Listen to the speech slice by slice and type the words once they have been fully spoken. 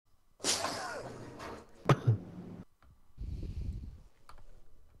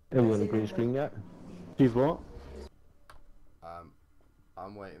Are you on the green screen yet? She's what?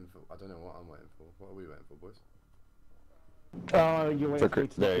 I'm waiting for. I don't know what I'm waiting for. What are we waiting for, boys? Oh, you're waiting for me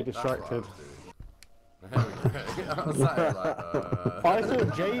to not be That's what I distracted. was doing. There we go. I was like, I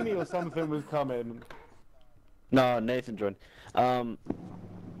thought Jamie or something was coming. No, Nathan joined.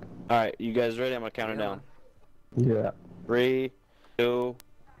 Alright, you guys ready? I'm gonna count it down. Yeah. 3, 2,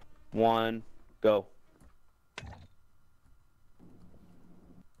 1, go.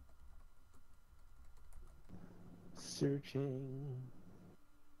 Searching.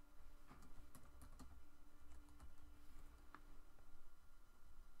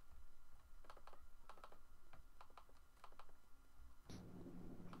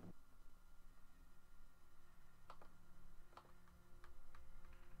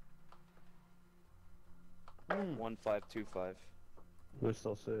 Mm. 1525. We're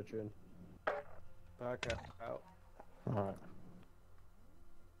still searching. Okay, out. Alright.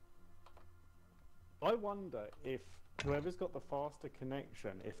 I wonder if whoever's got the faster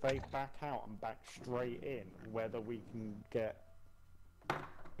connection, if they back out and back straight in, whether we can get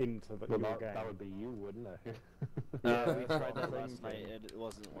into the Well, game. that would be you, wouldn't it? Yeah, we tried that last night. It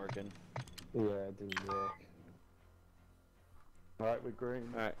wasn't working. Yeah, it didn't work. Alright, we're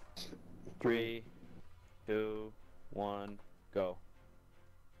green. Alright. 3, 2, 1, go.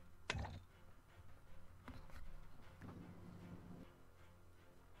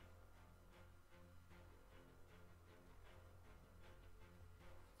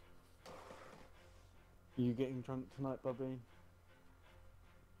 You getting drunk tonight, Bobby?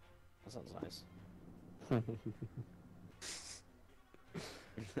 That sounds nice.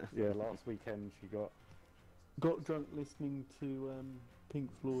 Yeah, last weekend she got drunk listening to Pink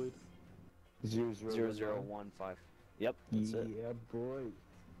Floyd. 0015. Yep, that's it. Yeah, boy.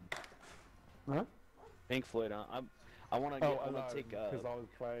 Huh? Pink Floyd, huh? I want to get. I want to take. Because I was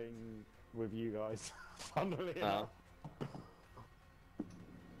playing with you guys. Funnily enough.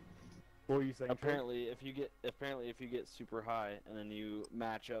 What were you saying? Apparently, if you get super high and then you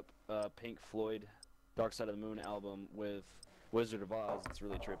match up Pink Floyd, Dark Side of the Moon album with Wizard of Oz, it's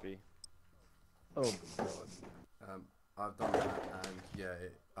really trippy. Oh god. I've done that, and yeah,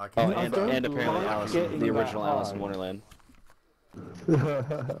 I Oh, can. and apparently Alice, the original Alice in Wonderland.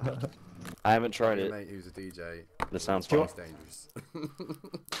 I haven't tried it. Mate, who's a DJ. This sounds fun. fun. It's dangerous.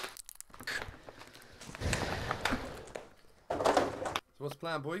 So what's the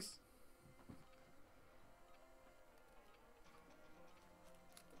plan, boys?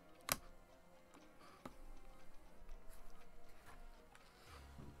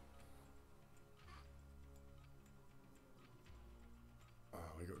 Oh,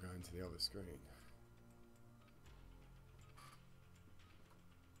 we got to go into the other screen.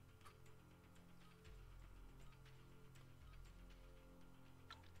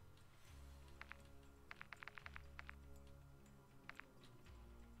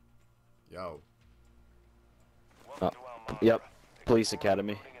 Yo. Yep. Police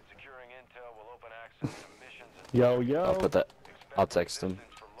Academy. Yo, yo. I'll put that. I'll text him.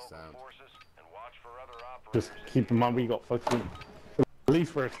 Sound. Just keep in mind we got fucking. At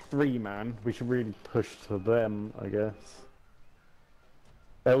least we're a 3-man. We should really push to them, I guess.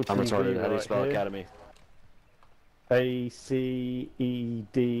 I'm retarded. How do you spell Academy? Acedamy.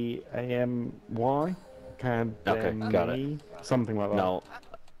 Okay, got it. Something like that. No.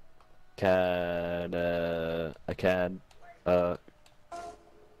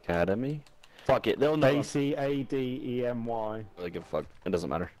 Academy? Fuck it, they'll know. Academy. Really give a fuck. It doesn't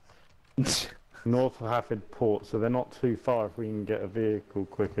matter. North Hafford Port, so they're not too far if we can get a vehicle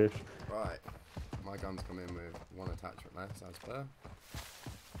quickish. Right. My guns come in with 1 attachment left, as per.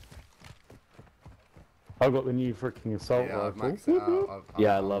 I've got the new freaking assault Yeah, I've rifle. maxed it out.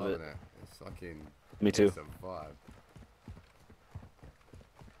 Yeah, I I'm love loving it. It's fucking... Me too. It's a vibe.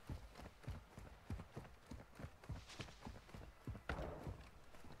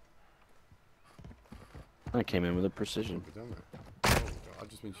 I came in with a precision. We've done it. Oh, God, I've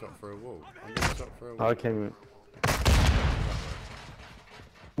just been shot for a wall. I'm getting shot for a wall. I came.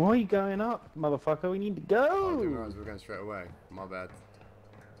 Why are you going up, motherfucker? We need to go. Oh, I didn't realise we were going straight away. My bad.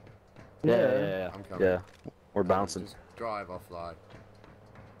 Yeah. I'm coming. Yeah. We're bouncing. Just drive, I'll fly.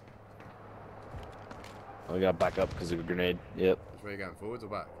 Oh, we got back up because of a grenade. Yep. Which way are you going, forwards or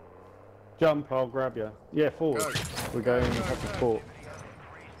back? Jump, I'll grab you. Yeah, forward. Go. We're going up the port.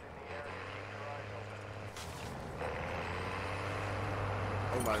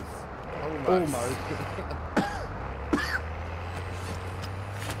 Almost. Almost.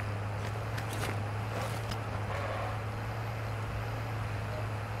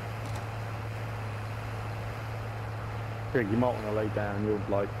 Greg, you might want to lay down. You're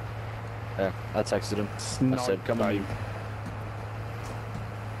like Yeah, I texted him. I Snipe said, come on, bait.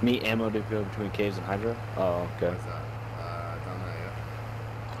 meet ammo to go between caves and Hydra. Oh, okay. Where's that? Down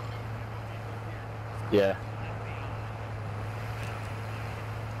there, Yeah.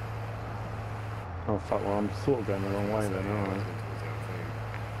 Oh fuck, well I'm sort of going the wrong way So, then, yeah, aren't heading I? towards the other thing.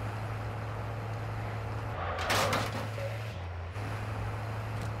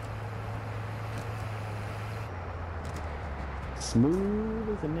 Smooth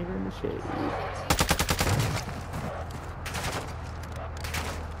as a nigger in the shade.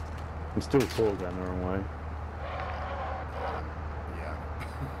 I'm still sort of going the wrong way. Yeah.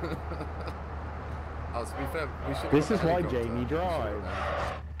 Oh, to be fair, we should. This is why Jamie drives.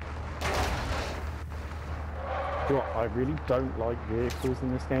 Do you know what, I really don't like vehicles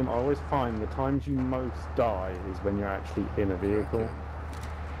in this game. I always find the times you most die is when you're actually in a vehicle.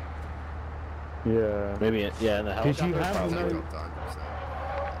 Yeah. Maybe, yeah, in the Did you helicopter. have probably.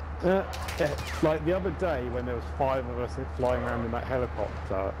 no- like the other day when there was 5 of us flying around in that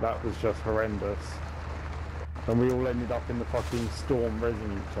helicopter, that was just horrendous. And we all ended up in the fucking storm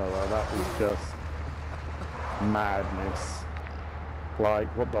resin each other. That was just madness. Like,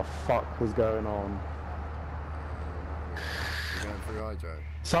 what the fuck was going on? We're going through Hydro.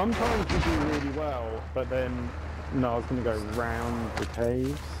 Sometimes we do really well, but then, no, I was going to go round the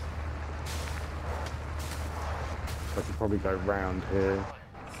caves. I should probably go round here.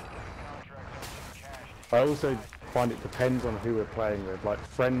 I also find it depends on who we're playing with. Like,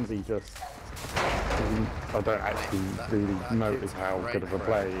 Frenzy just... I don't actually really notice how good of a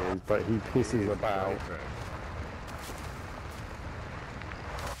player he is, but he pisses about.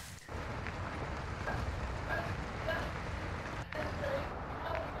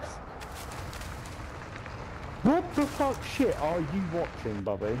 What the fuck shit are you watching,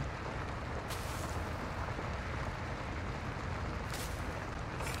 Bobby?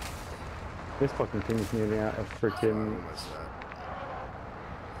 This fucking thing's nearly out of freaking... Almost there.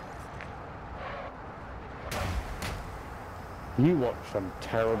 You watch some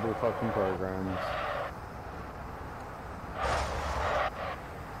terrible fucking programs.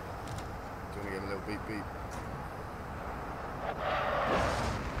 Do you want to give him a little beep beep?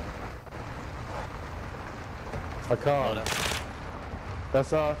 I can't.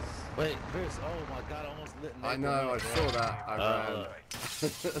 That's us. Wait, Chris, oh my god, I almost lit I Nathan know, I up, saw man. that. I ran.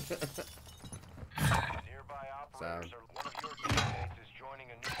 Sound.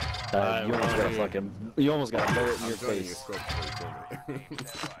 Alright, You we're almost on got a here. fucking, you almost got a bullet in I'm your joining your face. squad before you call me.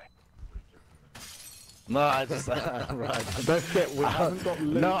 No, I just right. Let's get. We haven't got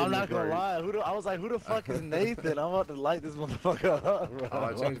loot No, in I'm the not gonna group. lie. I was like, who the fuck is Nathan? I'm about to light this motherfucker up, bro. Oh,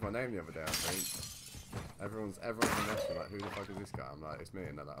 I changed my name the other day, I think. Everyone's messaging like, who the fuck is this guy? I'm like, it's me,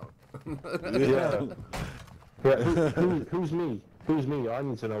 and they're like, oh. Yeah. Yeah, who's me? Who's me? I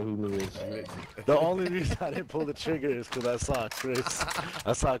need to know who me is. Literally. The only reason I didn't pull the trigger is because I saw Chris.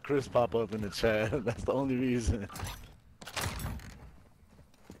 I saw Chris pop up in the chat. That's the only reason.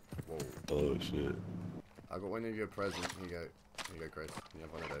 Whoa. Oh shit. I got one of you a present. Here you go. Here you go, Chris. You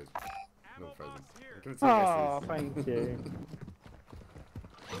have one of those. Little present. Give it to the Oh, missus. thank you.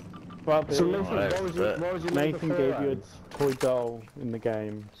 Bobby, So Nathan, Alright, what was your, bet. what was your Nathan number gave for, you Aaron? a toy doll in the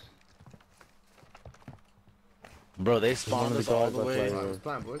games. Bro, they one spawned of us the all guys the I way. play Right, what's the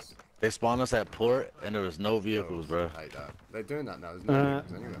plan, boys? They spawned us at port, and there was no vehicles, bro. I hate that. They're doing that now. There's no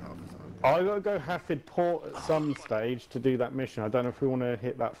vehicles anywhere half the time. I gotta go Hafid Port at some stage to do that mission. I don't know if we want to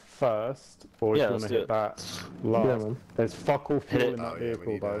hit that first or Yeah, if we let's want to do hit it. that last. Yeah, man. There's fuck all fuel it. in that Oh yeah, we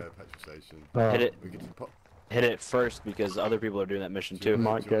vehicle need though. a petrol station. Hit it, We could pop. hit it first because other people are doing that mission Do you too.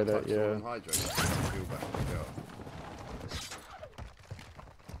 wanna- Might do you wanna get it, touch yeah. on Hydro? Fuel back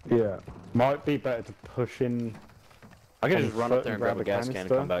in the car. Yeah. Might be better to push in. I can on just run foot up there and grab a gas can and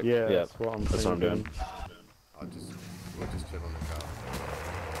canister. come back. Yeah, Yeah, that's what I'm that's what I'm thinking. doing. We'll just chill on the car.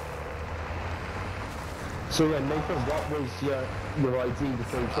 So yeah, Nathan, what was your ID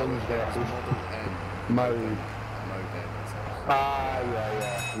before you Oh, changed yeah, it's it? Model N. Mode. Mode N, that's it. Ah,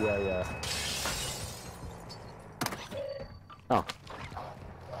 yeah. Oh.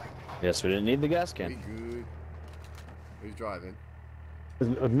 Yes, we didn't need the gas We can. good. Who's driving?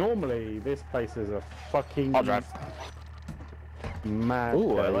 Normally, this place is a fucking. I'll drive. Mad.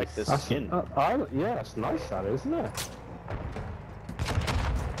 Ooh, I place. like this That's, skin. yeah, it's nice that, isn't it?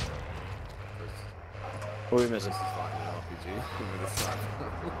 What are we missing? This is like an RPG with a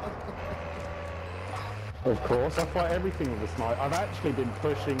sniper. Of course, I fight everything with a sniper. I've actually been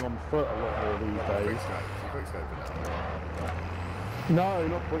pushing on foot a lot more these Quick days. scope. Quick scope now. No,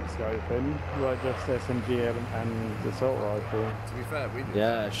 not quick scoping. Like just SMG and assault rifle. To be fair, we did.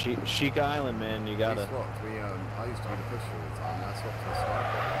 Yeah, Sheik Island, man. You We gotta. swapped. I used to be the pusher all the time. And I swapped to a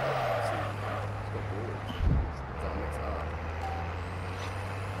sniper. got bored. That makes it up.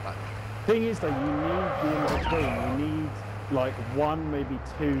 Like, Thing is though, you need the in-between. You need like one, maybe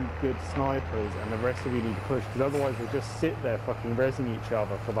two good snipers, and the rest of you need to push, because otherwise they just sit there fucking rezzing each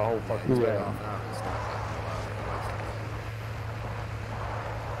other for the whole fucking yeah, game. half an hour to start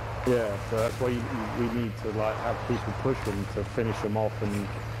Yeah, so that's why we need to like have people push them to finish them off and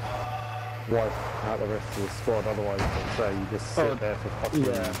wipe out the rest of the squad. Otherwise, like say, you just sit there for fucking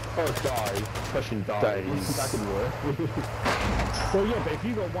Or die. Pushing die. days. That can work. Well, yeah, but if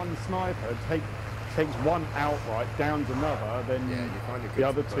you got one sniper, takes one outright, downs another, then yeah, you kind of the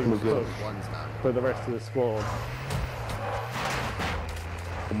other two will push one's down. for the rest of the squad.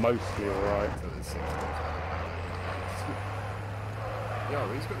 Mostly alright. So there's 6 skins. Yo,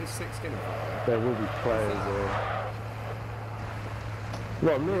 he's got this 6 skin in front of him. There will be players there.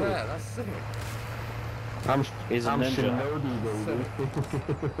 What, me? Yeah, that's sick. He's a I'm ninja. Shinobi, baby.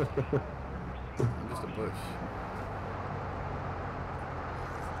 I'm just a bush.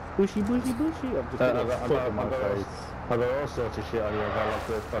 Bushy, bushy, bushy. I've just got a foot in my face. I got all sorts of shit on here. I got like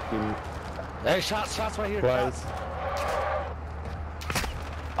the fucking Hey, shots right here. Players. Shots.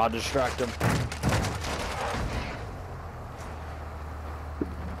 I'll distract him.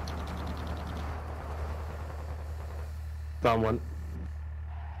 found one.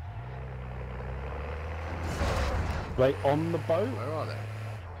 Like on the boat? Where are they?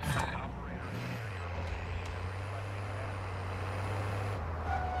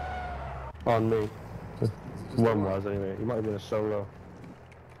 On me. Just One one. was anyway. He might have been a solo.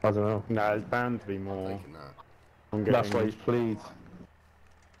 I don't know. Nah, it's bound to be I'm more. thinking that. I'm That's why getting he's pleased.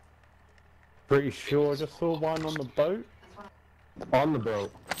 pretty sure I just saw one on the boat. On the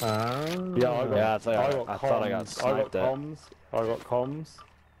boat. Ah. Yeah, I got, Yeah, I thought I got comms. sniped at. I got comms.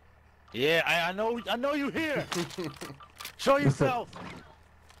 Yeah, I know you here. Show yourself.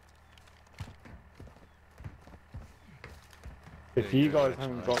 If you guys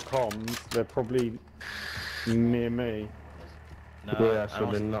haven't got comms, they're probably near me. No, Yeah, I so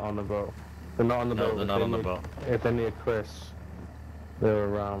don't they're not on the boat. They're not on the No, boat. they're If not on the near- boat. If they're near Chris, they're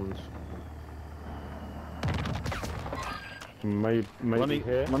around. Maybe Let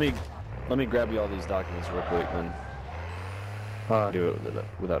me grab you all these documents real quick, then Alright. do it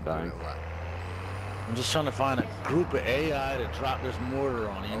without Do a dying. little lap. I'm just trying to find a group of AI to drop this mortar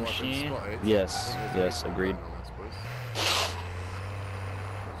on. You know Oh, what I've I'm been saying? spotted. Yes, There's a yes, recon agreed. going on us, boys.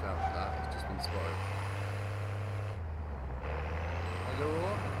 Watch out for that. It's just been spotted. Hello?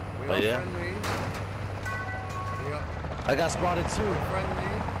 We Oh, are yeah? friendly. We are I got spotted too, friendly.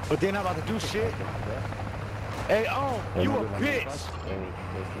 but they're not about to do shit. Hey, you a bitch!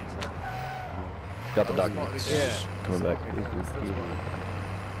 Got the documents. Yeah. Coming back. Still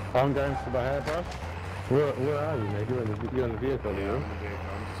spotted. I'm going for the hairbrush. Where are you, mate? You're in the vehicle, Yeah, you? I'm in the vehicle.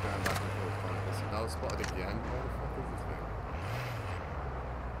 I'm just going back and forth trying to listen. I was spotted again. Where the fuck is this thing?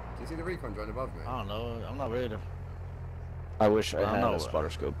 Do you see the recon drone above me? I don't know. I'm not ready to. I wish I I had know. a spotter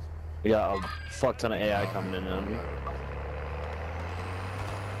scope. We got a fuck ton of AI coming in on me.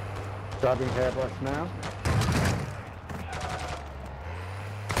 Grabbing hairbrush now.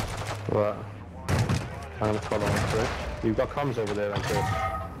 Right. I'm gonna follow on Chris. You've got comms over there, then, Chris.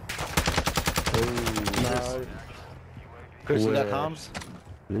 No. Chris, you got Where? comms?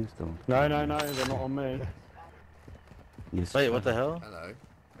 Please don't. No, they're not on me. Yes. Wait, what the hell? Hello.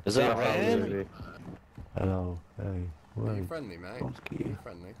 Is that Yeah, Rand? really. Hello. Hey. Are you Wait. friendly, mate? Don't Are scare. you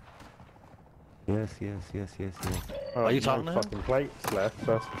friendly? Yes. Oh, Are you no talking to him? fucking plates left,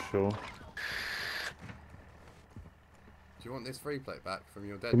 that's for sure. Do you want this free plate back from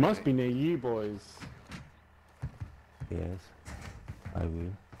your dead It must mate? be near you boys. Yes. I will.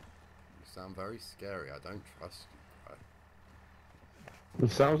 You sound very scary. I don't trust you,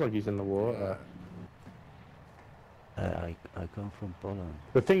 It sounds like he's in the bro. water. I come from Poland.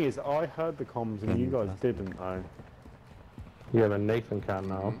 The thing is, I heard the comms and Can you you guys pass didn't though. Yeah, but Nathan can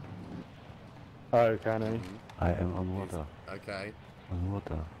now. Oh, can he? I am on water. Okay. On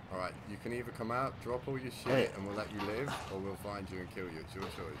water. Alright, you can either come out, drop all your shit, and we'll let you live, or we'll find you and kill you. It's your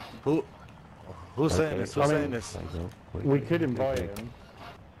choice. Who's saying Okay. this? Who's I mean, saying this? I go. Wait, We wait, could wait, invite wait. him.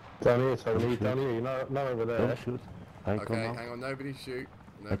 Down here, Tony. Down here. You're not over there. Don't shoot. I come Okay, out. hang on. Nobody shoot.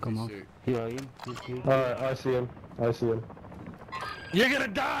 I come Nobody out. shoot. Here I am. Here. Alright, I see him. I see him. You're gonna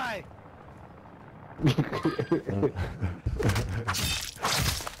die!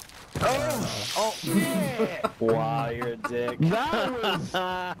 Oh yeah! Wow, you're a dick.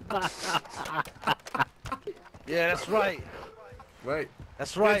 Yeah, that's right. Wait.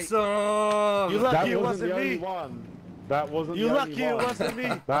 That's right. Song! You That lucky it wasn't wasn't the only me. one. That wasn't You the lucky only it one. wasn't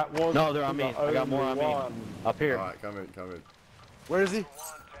me. That was No, they're on me. the I got more only on me. one. Up here. Alright, come in, come in. Where is he?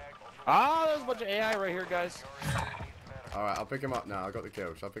 Ah, there's a bunch of AI right here, guys. Alright, I'll pick him up now. I got the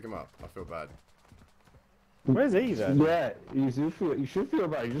kill. Shall I pick him up? I feel bad. Where's he then? Yeah, you should feel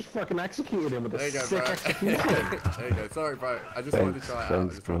bad. You just fucking executed him with There a you go, sick bro. execution. There you go. Sorry, bro. I just wanted to try it out. I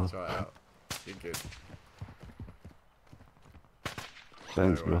Thanks, just wanted to bro. try it out. You're good.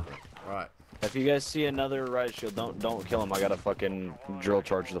 Thanks, No bro. worries, bro. Right. If you guys see another riot shield, don't kill him. I gotta fucking drill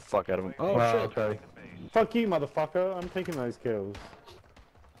charge the fuck out of him. Oh shit. Okay. Fuck you, motherfucker. I'm taking those kills.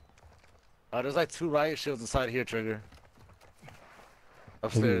 There's like 2 riot shields inside here, Trigger. Any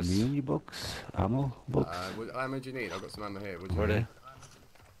Upstairs. muni box? Ammo box? What ammo do you need? I've got some ammo here. What do you Where need?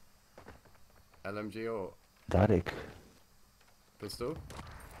 they? LMG or Derek. pistol?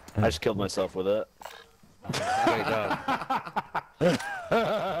 I just killed myself with it. Great job.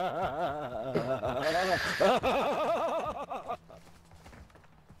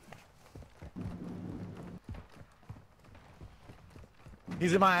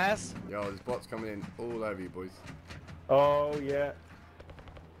 He's in my ass. Yo, there's bots coming in all over you, boys. Oh, yeah.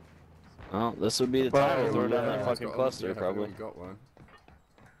 Oh, this would be the time to Oh, throw down yeah. that I've fucking got cluster, one. Yeah, probably. I've got one.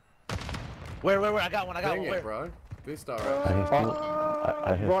 Where? I got one. Bring Where? it, bro. This star I right have no,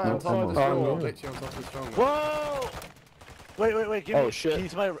 I have Right no outside ammo. the there. door. Literally on top of the strong one. Whoa! Wait. Give Oh, me, shit. Can you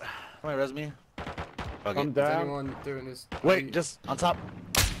see my resume? Okay. I'm Is down. anyone doing this? Wait, just on top.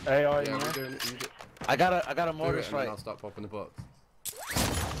 AI Yeah, in we're there. doing it. You I got a do mortar it and then strike. I'll start popping the bots.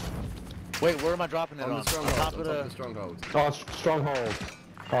 Wait, where am I dropping it On on? the stronghold. top On of top of the. the stronghold. Oh, stronghold.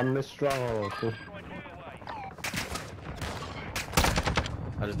 On this stronghold.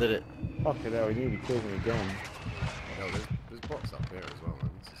 I just did it. Fucking hell, he nearly killed me again. Yo, there's bots up here as well, man.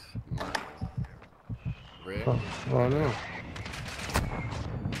 This is mad. Rear. Oh, oh no. Oh my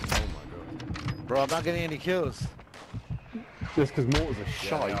god. Bro, I'm not getting any kills. Just because mortars are Yeah,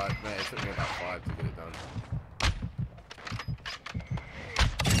 shite. no, mate, it took me about 5 to get it done.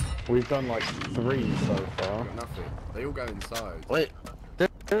 We've done like 3 so far. Got nothing. They all go inside. Wait,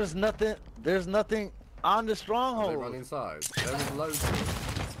 there's nothing. There's nothing on the They run stronghold. inside. There was loads of them.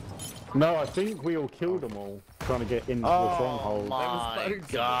 No, I think we all killed them all trying to get into the Oh stronghold. my loads of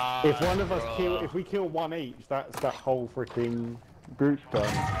them. god. If one of us if we kill one each, that's that whole freaking group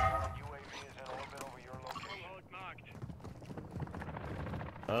done.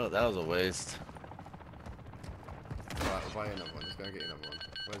 Oh, that was a waste. Right, we'll buy another one. Let's go and get another one.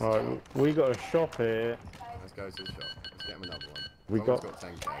 Where's the Alright, shop? we got a shop here. Let's go to the shop. Let's get him another one. We Someone's got-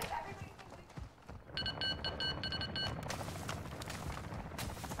 10k.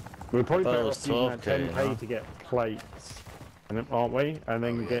 We're probably Oh, better it's off using that 12K, 10k huh? to get plates, and then, aren't we? And then Oh,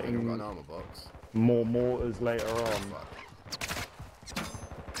 yeah, we've got an getting armor box. more mortars later on. Fuck.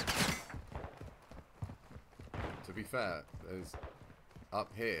 To be fair, there's up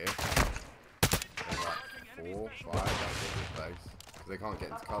here. There's like 4, 5 that's at this place. Because they can't get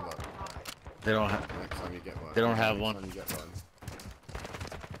into cover. They don't have. Next time you get one. They don't Next have time one. You get one.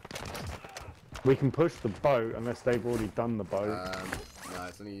 We can push the boat unless they've already done the boat. No,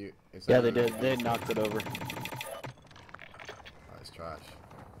 it's only you. It's Yeah, they only- did. They knocked it over. Oh, it's trash.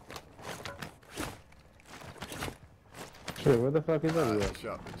 Shit, where the fuck is that? It's a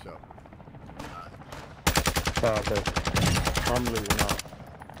shop. It's a shop. Oh, okay. I'm losing up.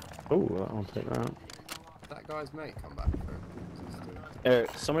 Oh, I'll take that. That guy's mate come back through.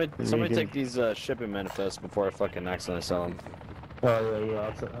 Eric, somebody can- take these shipping manifests before I fucking accidentally sell them. Oh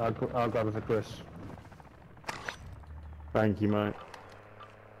yeah, I'll grab it for Chris. Thank you, mate.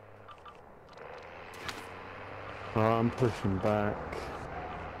 I'm pushing back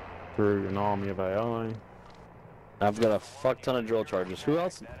through an army of AI. I've got a fuck ton of drill charges. Who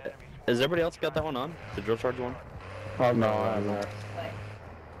else? Has everybody else got that one on? The drill charge one? Oh no, I haven't.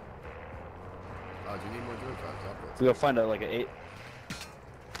 Oh, do you need more drill drives? I've got We go find out like an 8.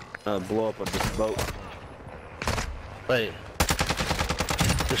 Blow up of this boat. Wait.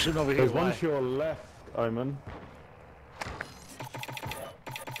 They're shooting over here. There's one Why? to your left, Omen.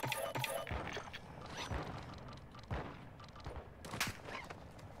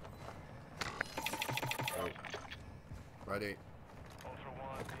 Ready.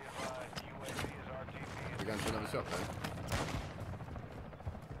 We're going to another shop then.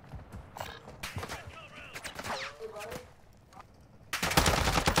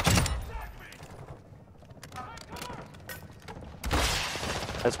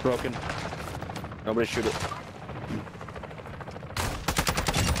 That's broken. Nobody shoot it.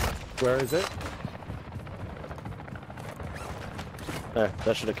 Where is it? There,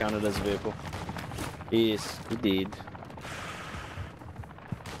 that should have counted as a vehicle. Yes, he did.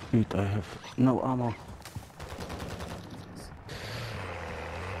 Dude, I have no ammo.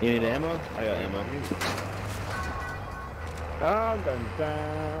 You need ammo? I got ammo. I'm going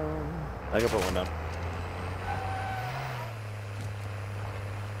down. I can put one down.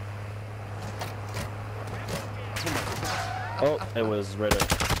 Oh, it was right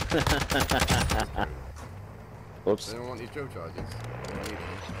there. Whoops. Does anyone want these drill charges? Anyone need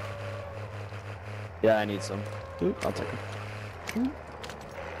them? Yeah, I need some. I'll take them.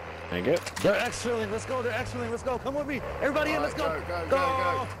 Thank you. They're exfilling. Let's go. They're exfilling. Let's go. Come with me. Everybody in. Let's go.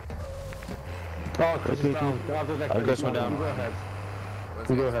 Go. Oh, Chris is down. I'll Chris went down. You go ahead. Where's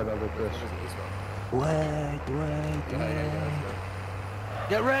You the go extra ahead, I'll go one? Chris. Where's this one? Wait. Yeah,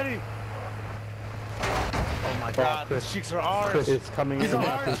 Get ready. Oh my God. Chris. These cheeks are ours. Chris, It's coming These in. are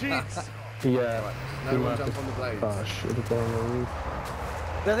our cheeks. Yeah. Right, no one jump on the blades. Oh shit, it's on the roof.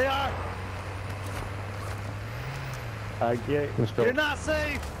 There they are. Let's go. You're not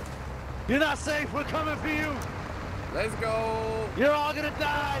safe. You're not safe. We're coming for you. Let's go! You're all gonna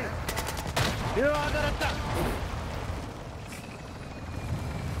die. You're all gonna die.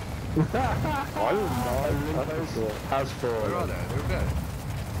 I didn't know. As for Where are they? They're dead.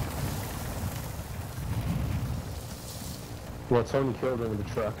 well, Tony killed him with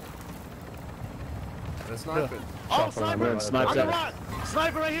the truck. They're sniping. Oh, Shot from sniper. the On Sniper. the right.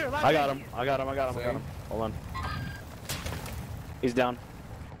 Sniper right here. I got him. I got him. Hold on. He's down.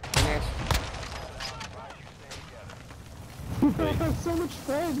 Finish. That's so much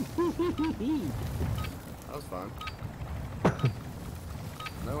fun. That was fun.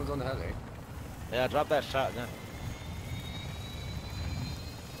 No one's on the heli. Yeah, drop that shotgun.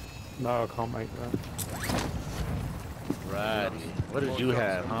 No, I can't make that. Right. What did you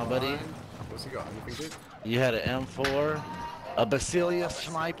have, huh, buddy? What's he got? Anything good? You had an M4, a Basilia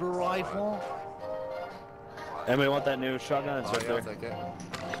sniper rifle. Anybody want that new shotgun? It's Oh, right yeah, I'll there. take it.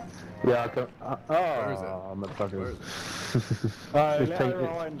 Yeah, I can. Where is it? Motherfuckers. Where is Alright, Just let take it.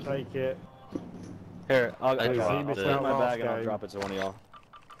 Ryan take it. Here, I'll I put dropped it it. in my Last bag and I'll game. drop it to one of y'all.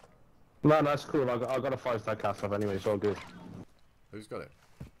 No, that's cool. I got a 5-star cast off anyway, so all good. Who's got it?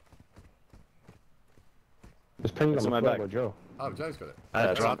 Just ping It's on in the my floor, bag. Joe. Oh, Joe's got it.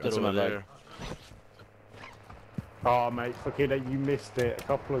 I dropped it it's in my over bag. there. Oh mate, fucking you missed it a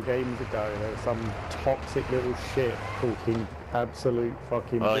couple of games ago. There was some toxic little shit talking absolute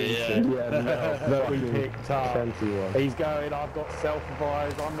fucking Oh, bullshit Yeah, no, that we picked up. plenty one. He's going, I've got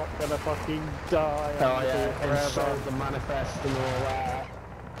self-advised, I'm not gonna fucking die. I'm Oh gonna do it yeah, and so forever. the manifest and all that.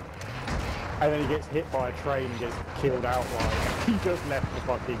 And then he gets hit by a train and gets killed outright. He just left the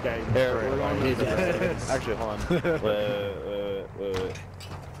fucking game. Here, straight we're away. going to the Actually, hold on. Wait.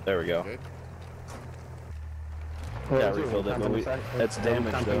 There we go. Good. Yeah, I refilled it, but it's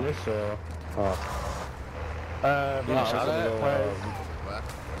damaged though. This, or... Oh. You shot it? Where?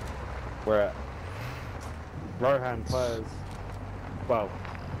 Where at? Rohan players. Well,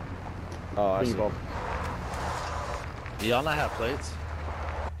 Oh, I see. Bebop. Y'all not have plates?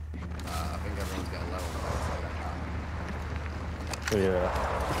 I think everyone's getting low on the Yeah.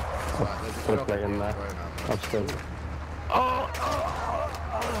 Right, there's a Put a shot plate in here there. thrown out. I'm still.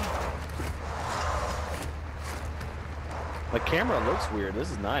 The camera looks weird.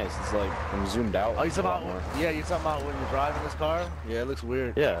 This is nice. It's like I'm zoomed out. Oh, you talking a lot about? more. Yeah, you talking about when you're driving this car? Yeah, it looks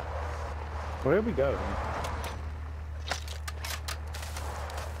weird. Yeah. Where are we going?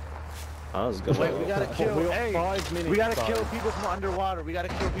 Oh, this is a good. Wait, one. we gotta kill. We got Hey, 5 minutes. we gotta son. kill people from underwater. We gotta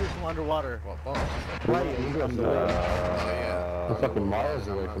kill people from underwater. What box? Players underwater. Oh, yeah. We're fucking miles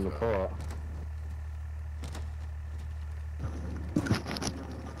away from the port.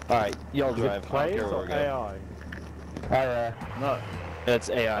 All right, y'all Is it drive. I don't players care where or we're going. AI? Hi, No. It's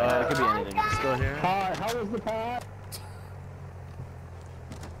AI. It could be anything. Let's go here. Hi, how was the pad?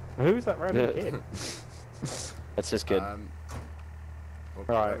 Who's that random Yeah. kid? That's his kid. Well,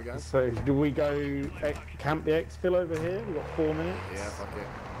 there we go. Right, so do we go camp the exfil over here? We've got 4 minutes. Yeah, fuck it.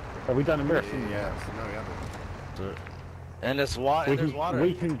 Have we done a Yeah, mission yet? no, we haven't. And there's water. We There's can, water.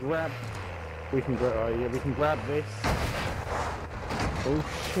 we can grab this. Oh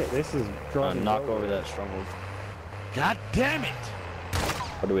shit, this is driving. Knock well. over that stronghold. God damn it!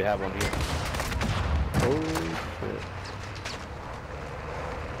 Or do we have one here? Oh shit.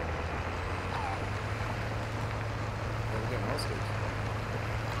 We're getting hostage.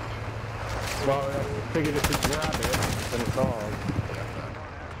 Well, I figured if we grab it, then it's ours.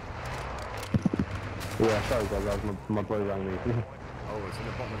 Yeah, Yeah, sorry guys, that was my boy rang me. oh, it's in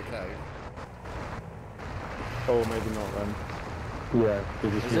the bottom of the cave. Or maybe not then. Yeah.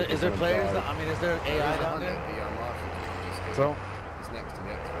 Is there players? I mean, is there There AI is a down hundred, there? the Martian just did. So, It's next to the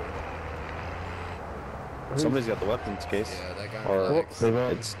expo. Somebody's got the weapons case. Yeah, they're going Or for what's,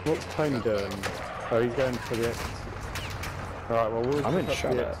 that. it's what's Tony doing? Oh, he's going for the X. Alright, well we'll I'm in pick up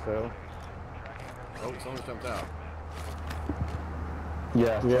shot the at. exfil. Oh, someone's jumped out.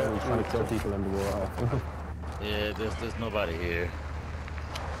 Yeah, Yeah. he's trying to kill people in the water. Yeah, there's nobody here.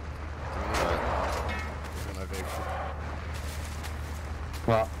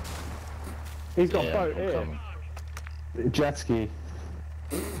 What? He's got a Yeah, boat I'm here. coming. Jet ski.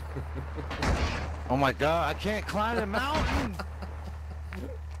 Oh my god, I can't climb the mountain!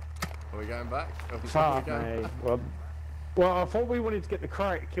 Are we going back? Fuck me. Well, I thought we wanted to get the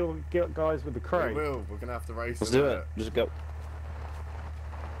crate, get guys with the We crate. will. We're gonna have to race. Let's them do out. it. Just go.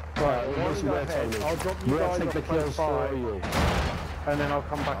 Right, Right, well, once you you go get ahead. Tony, I'll drop you we'll guys take off the close kills by, for you. and then I'll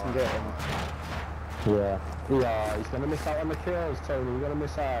come back and get him. Yeah. Yeah, he's gonna miss out on the kills, Tony. You're gonna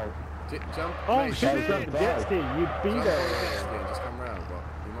miss out. Jump. Oh, mate, shit! jump, Grab the jet ski, you'd be jump on the there. jet ski and just come round, but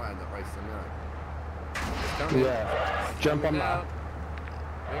you might end up racing them out. Come in. Yeah. Jump on that.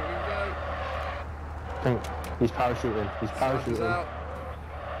 Here we go. Think he's parachuting. He's Sniper's parachuting. out.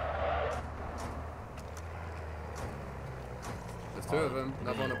 There's two of them.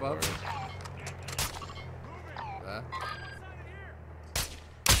 Another one above. There.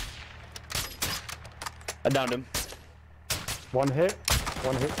 I downed him. One hit to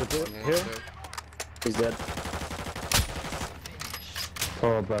One hit here, here. two. He's dead.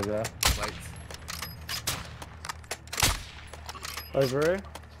 Poor brother. Plates. Over here.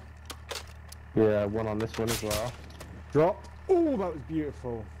 Yeah, one on this one as well. Drop. Oh, that was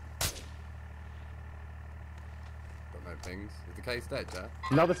beautiful. Got no pings. Is the case dead, yeah?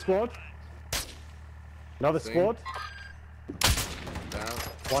 Another squad. Another Sing. squad. Down.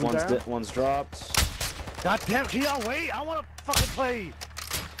 One One's down. one's dropped. God damn, can y'all wait? I wanna fucking play!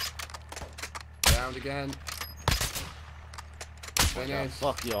 Downed again. Finish.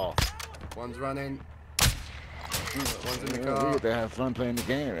 Fuck y'all. One's running. One's in the We car. get to have fun playing the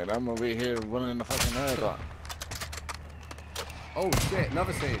game, and I'm over here running the fucking marathon. Oh shit,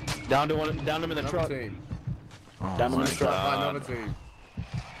 another team. Down to one. Down him in the Another truck. team. Oh Down to my the truck. By God. another team.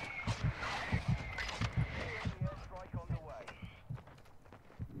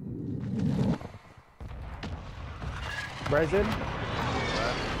 Resin.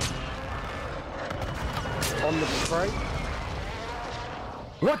 On the crate.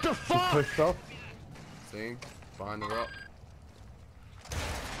 What the fuck? Pushed off. See? Behind the rock.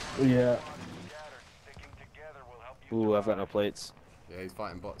 Yeah. Ooh, I've got no plates. Yeah, he's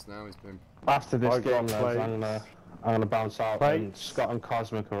fighting bots now. He's been. After this I got game, lads, plates. I'm gonna bounce out Plates. and Scott and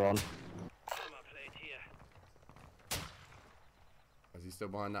Cosmic are on. Is he still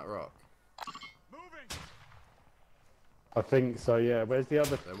behind that rock? I think so, yeah. Where's the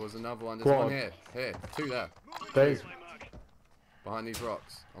other? There was another one. There's Quad. one here. Here. Two there. There's. Behind these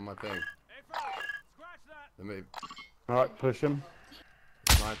rocks. On my ping. Let me Alright, push him.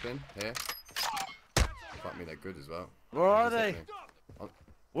 sniping. Here. Fuck me, they're good as well. Where are Just hit they? me.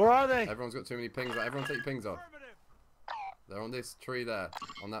 Where are they? Everyone's got too many pings. Everyone take your pings off. They're on this tree there.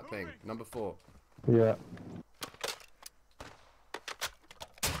 On that ping. Number 4. Yeah.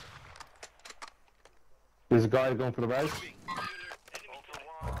 There's a guy going for the race.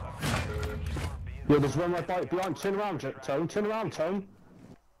 Yeah, there's one right behind. Turn around, Tone. Turn around, Tone.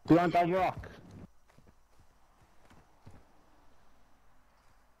 Behind that rock.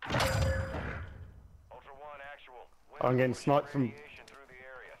 I'm getting sniped from.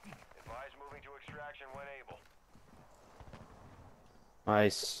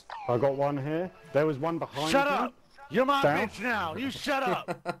 Nice. I got one here. There was one behind Shut you. up! You're my Down. bitch now! You shut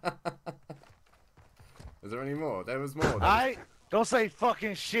up! Is there any more? There was more. There was- Alright? Don't say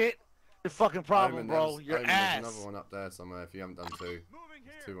fucking shit. Your fucking problem, Omen, bro. there's- Your Omen, ass. There's another one up there somewhere if you haven't done 2. There's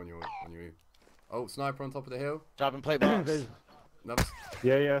 2 on your. Oh, sniper on top of the hill. Dropping play box. There's- Another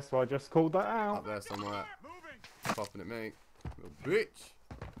Yeah, yeah, so I just called that up out. there somewhere. Popping at me. Little bitch.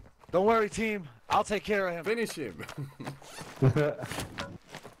 Don't worry, team. I'll take care of him. Finish him.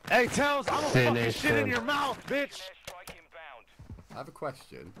 Hey, Tails, I'm gonna fucking Finish shit in him. your mouth, bitch. I have a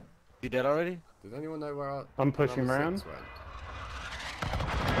question. You dead already? Does anyone know where our I'm pushing number round. 6 went?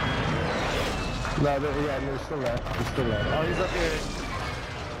 No, no, he's still there. He's still there. Oh, he's up here.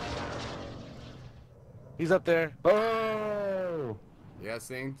 He's up there. Oh! Yeah,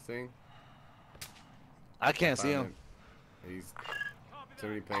 sing. I can't see Found him. He's too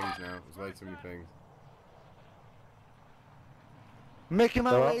many pings now. There's way too many pings. Making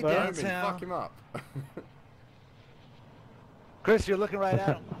my They're way up there. Omen, downtown. fuck him up. Chris, you're looking right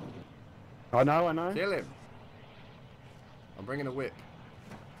at him. I know. Kill him. I'm bringing a whip.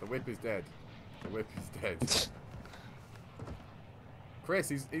 The whip is dead. The whip is dead. Chris,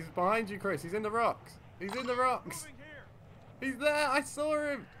 he's behind you, Chris. He's in the rocks. He's in the rocks. He's there. I saw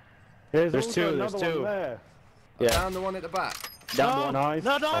him. There's There's also two, there's another two. one there. I Yeah. found the one at the back. Down to No, one. Nice.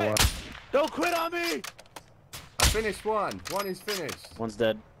 no, Oh, don't quit on me. I finished one. One is finished. One's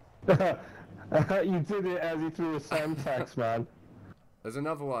dead. You did it as he threw a Semtex, man. There's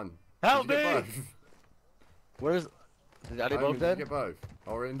another one. Help Did you get me! both? Where's... Are they Omen, both did dead? you get both?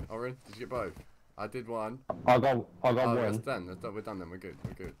 Orin, did you get both? I did one. I got Oh, that's one. done. That's done. We're done then. We're good.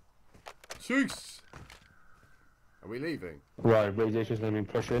 We're good. Jeez! Are we leaving? Right, radiation's gonna be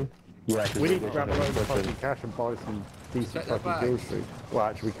pushing. Yeah, We need to grab a load of pushing. fucking cash and buy some decent Check their fucking kill bags. streak. Well,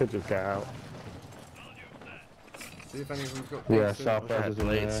 actually, we could just get out. See if any of them's got Yeah, decent. Southwest is in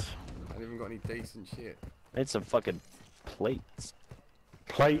there. Blades. Any of them got any decent shit? Made some fucking plates.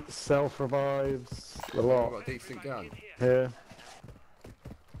 Plates, self-revives, a Anyone lot. got a decent gun? Here.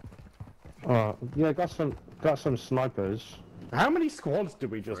 Yeah, got some snipers. How many squads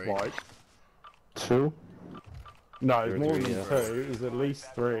did we just Three. wipe? 2. No, it's Two or more three, than yeah. 2. It was at least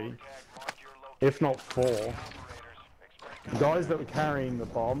 3. If not 4. The guys that were carrying the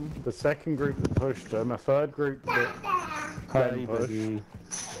bomb, the second group that pushed them, a third group that then pushed. Buddy.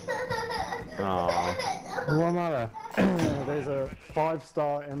 Aww. What matter? There's a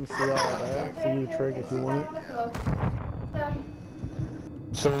 5-star MCR there for you, Trig, if you want it.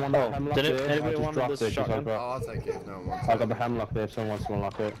 Someone want the hemlock did there? anybody I just want dropped this it 'cause shotgun? I've got, Oh, I'll take it if no one wants I it. got the hemlock there if someone wants to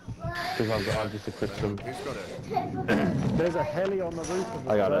unlock it. Because I've just equipped them. Who's got it? There's a heli on the roof of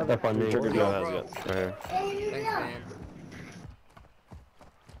the I got it. server. That's by me. Trigger Yo, gun has bro. it. Right here. Thanks, man.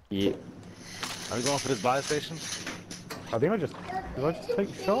 Yeah. Are we going for this buy station? I think did I just take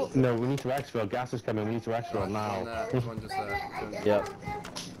a shot? No, we need to exfil. Gas is coming. We need to exfil One now. there, one just there. Yep.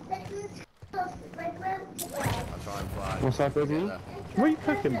 I'll try and fly. What's that, Get baby? there. What are you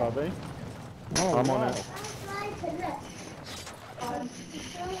cooking, Bubby? Oh, I'm on wow. it.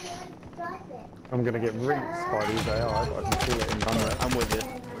 I'm gonna get rinsed by these AI, but I can feel it in camera. I'm with you.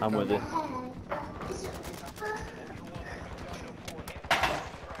 I'm with you.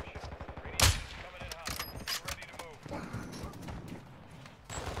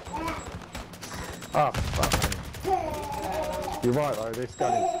 Ah, fuck me. You're right though, this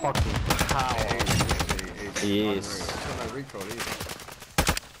gun is fucking power. Yes. It's got no recoil either.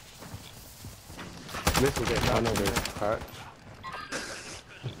 This will get done over this patch.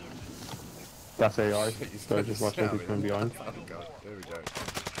 That's AI. He's So just watch what he's from behind. Oh god, there we go.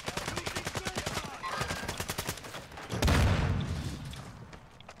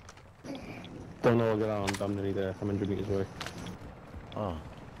 Don't know what's going on. I'm nearly there. I'm 100 meters away. Oh.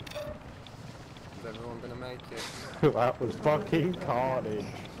 Is everyone gonna make it? That was fucking carnage.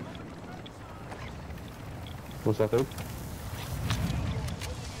 What's that, dude?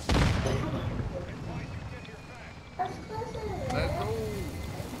 Let's go!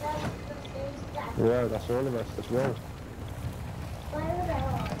 Yeah, that's all of us. Let's roll.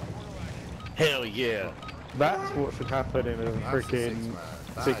 Hell yeah. That's what should happen in a That's a freaking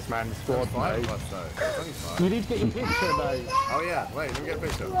That six-man is- squad, that's five mate. of us, though. There's only five. You need to get your picture, mate. Oh yeah, wait, let me get a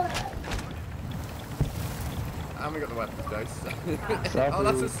picture. And we got the weapons, guys. Oh,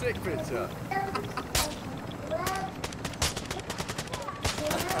 that's a sick picture.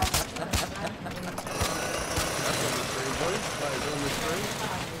 That's on the screen, boys. That is on the screen.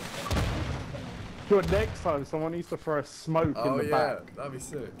 Good, next time someone needs to throw a smoke Oh in the yeah, back. that'd be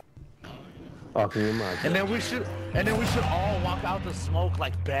sick. Oh, can you imagine? And then we should all walk out the smoke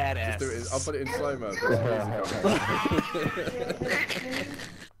like badass. Do it, I'll put it in slow mo.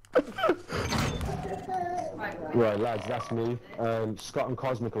 Right, lads, that's me. Scott and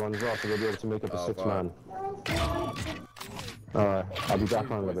Cosmic are on as well, so we'll be able to make up a Oh, 6-man. Alright, I'll be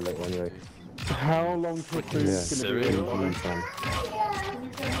back on a little bit later anyway. How long till food's Yeah. gonna Serious? be?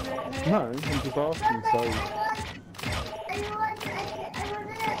 No, I'm just asking, so...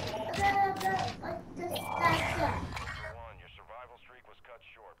 Your survival streak was cut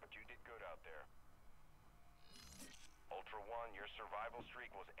short, but you did good out there. Ultra One, your survival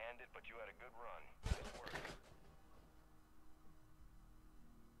streak was ended, but you had a good run. Nice work.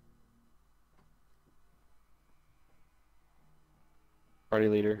 Party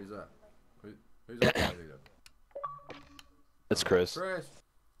leader. Who's that? Who's that party leader? It's Chris. Chris.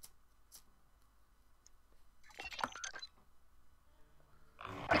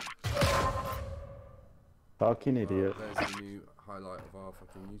 Fucking idiot. There's the new highlight of our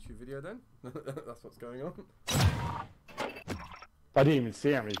fucking YouTube video then. That's what's going on. I didn't even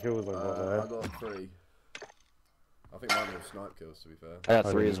see how many kills I got I there. got 3. I think mine were snipe kills to be fair. I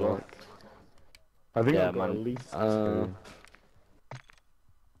got 3 as well. I think Yeah, I got at mine- least uh, 2.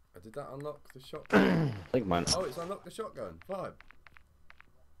 Did that unlock the shotgun? I think mine. Oh, it's unlocked the shotgun. Vibe.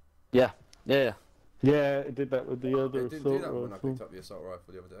 Yeah. Yeah. Yeah, it did that with the other It didn't do assault that when I rifle. picked up the assault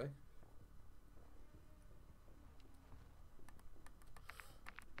rifle the other day.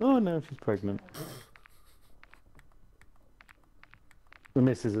 Oh no, she's pregnant. The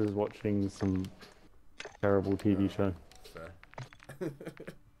missus is watching some terrible TV show. Fair.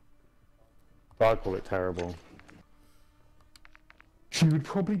 I call it terrible. She would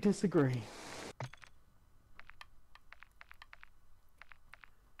probably disagree.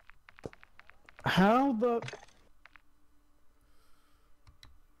 How the...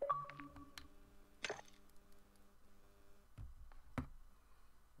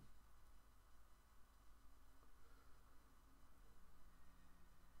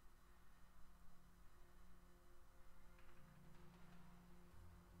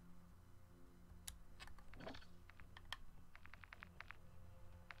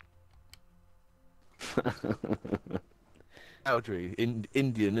 Audrey,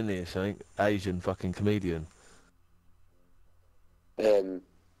 Indian, isn't he? Something Asian fucking comedian. Let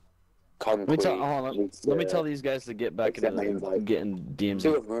Concrete. me tell these guys to get back accept my into invite. getting DMs.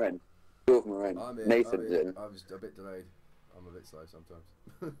 Two of them are in. Two of them are in. Nathan's in. I was a bit delayed. I'm a bit slow sometimes.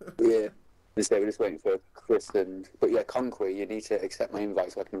 Yeah. Instead, we're just waiting for Chris and... But yeah, Concrete, you need to accept my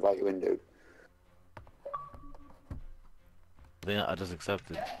invite so I can invite you in, dude. Yeah, I just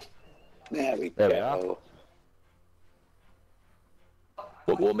accepted. There we There we go.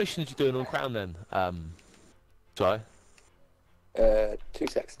 What missions you doing on Crown then? Sorry. 2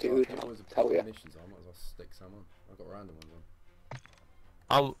 secs, dude. I was I'll tell you. missions. I might as well stick some on. I've got random ones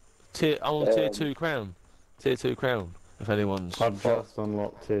I'm on. on tier 2 Crown. Tier 2 Crown. If anyone's. I've just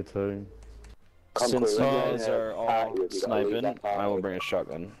unlocked tier 2. Since you Concrete, guys are all you gotta leave sniping, that I will party. bring a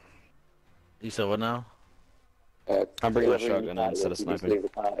shotgun. You said what now? I'm bringing a whoever in shotgun the instead of party, you just sniping. leave the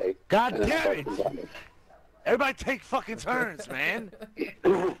party, God and then damn I'll it! come back. Everybody take fucking turns, man.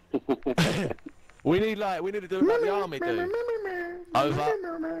 We need to do what the army do.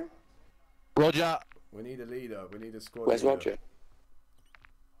 Over. Roger. We need a leader. We need a squad Where's leader. Roger?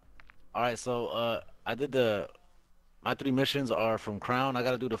 Alright, so I did my 3 missions are from Crown. I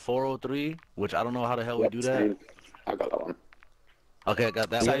gotta do the 403, which I don't know how the hell we Yep, do that. same. I got that one. Okay, I got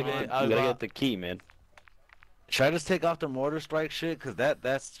that Save one. it. You gotta Over. get the key, man. Should I just take off the mortar strike shit? Cause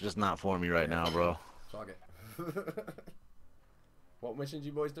that's just not for me right now, bro. Target. What missions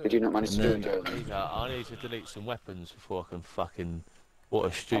you boys doing? Did you not manage to do it, Joe? I need to delete some weapons before I can fucking. What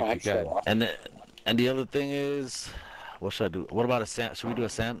a stupid Alright, game. sure. And the other thing is, what should I do? What about a Sam? Should we do a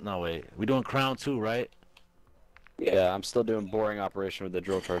Sam? No, wait. We doing Crown too, right? Yeah, I'm still doing boring operation with the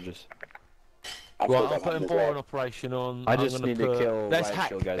drill charges. I've Right, still I'm got putting mine as boring well. operation on. I I'm just gonna need to put- kill Let's riot hack.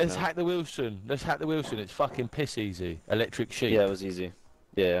 shield guys Let's now. hack the Wilson. Let's hack the Wilson. It's fucking piss easy. Electric sheep. Yeah, it was easy.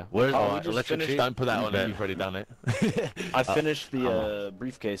 Yeah. Where's Oh, the we just electric finished- sheep? Don't put that You on bet. it. You've already done it. I finished the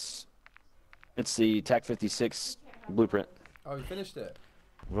briefcase. It's the TAC 56 blueprint. Oh, you finished it.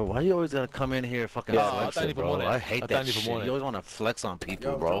 Bro, why you always gotta come in here fucking Yeah, I flex don't it, even bro? want it. I hate I that don't even shit. want it. You always want to flex on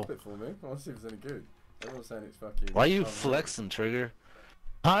people, Yo, bro. drop it for me. I want to see if it's any good. Everyone's saying it's fucking... Why you oh, flexing, Trigger?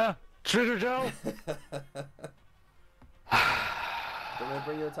 Huh? Trigger Joe? Don't they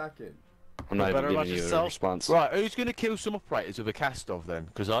bring your attack in? I'm not Better even about giving you a yourself. response. Right, who's gonna kill some operators with a cast off then?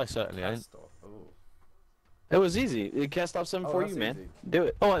 Because I certainly ain't. Cast off. Oh. It was easy. It cast off 7 Oh, for that's you, man. easy. Do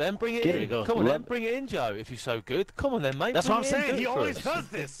it. All right then, bring it Get in. it. Go. Come on then, Let- bring it in, Joe. If you're so good, come on then, mate. That's bring what I'm it in, saying. do He it for always us. does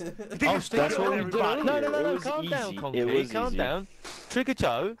this. Oh, That's what we do. No, no, It no, was calm down, easy. It Concrete. was Calm easy. down. Trigger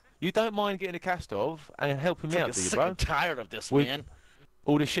Joe, you don't mind getting a cast off and helping me out, do you, Sick bro? and tired of this, We- man.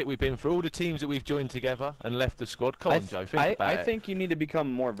 All the shit we've been through, all the teams that we've joined together and left the squad. Come on, Joe, think about I it. think you need to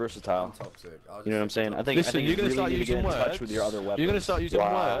become more I'm versatile. toxic. You know what I'm saying? I think Listen, I think you're gonna you start really need to using get in touch words. with your other weapons. You're gonna start using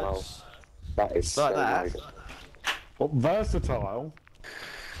Wow. words. That is Like so that. nice. What, versatile?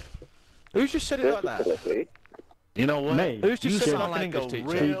 Who's just said it like that? Versatility. You know what? Me. Who's just You said it sound like an like a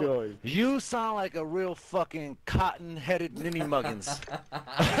English teacher? real. Enjoy. You sound like a real fucking cotton-headed ninny muggins.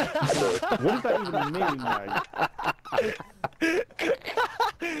 What does that even mean, mate?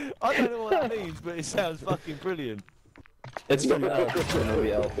 I don't know what that means, but it sounds fucking brilliant. It's from the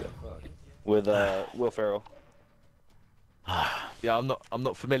movie Elf with Will Ferrell. Yeah, I'm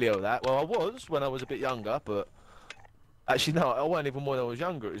not familiar with that. Well, I was when I was a bit younger, but actually no, I wasn't even when I was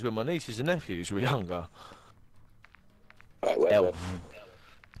younger. It was when my nieces and nephews were younger. Right, whatever.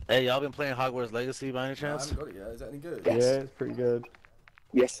 Hey, y'all been playing Hogwarts Legacy by any I chance? haven't got it yet. Is that any good? Yes. Yeah, it's pretty good.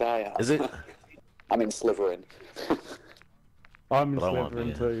 Yes, I am. Is it? I'm in Slytherin. I'm in But I want Slytherin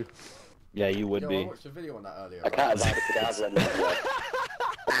me. too. Yeah, you would Yo, I be. watched a video on that earlier. I can't have the cadaver anymore.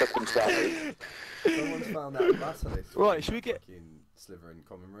 I'm fucking sorry. Someone's found that basilisk. Right, in should we that get- fucking Slytherin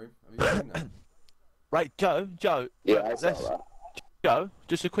common room? Have you seen that? Right, Joe, Yeah, I saw let's- that. Joe,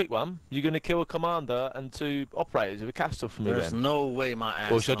 just a quick one. You're gonna kill a commander and 2 operators with a cast off for me There's then. no way my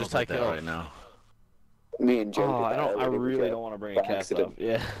ass Or should I smells just like take it that off? right now. Me and Joe. Oh, did that I earlier, really Joe, don't want to bring a by cast up. accident.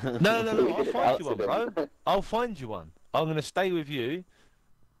 Yeah. No, I'll We did it find you by one, bro. accident. I'll find you one. I'm gonna stay with you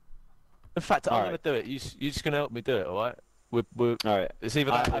In fact, I'm All gonna do it. You're just gonna help me do it, all right? We're All right. It's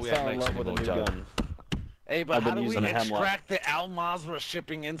either that I or we fell ain't in mates love with a anymore, new Joe. gun. Hey, but I've how been do we using a Hemlock. extract the Al Mazrah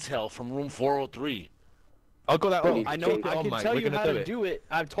shipping intel from room 403? I got that Bro, all. I know. Keep it I on, can mate. tell We're you gonna how do to it. do it.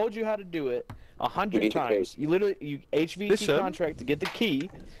 I've told you how to do it We 100 need the times. key. You literally HVT Listen. contract to get the key,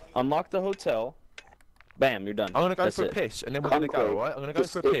 unlock the hotel, bam, you're done. I'm gonna go That's for a it. piss, and then we're gonna go, Concrete. alright? I'm gonna go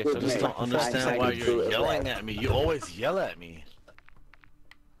Just for a stick piss. with I'm I just just me. not don't understand Thank why you. you're yelling at me. You always yell at me.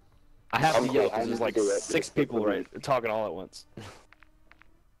 I have to Okay, yell I because need there's to like do it. 6 Just stick people with me. right talking all at once.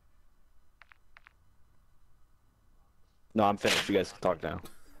 No, I'm finished. You guys can talk now.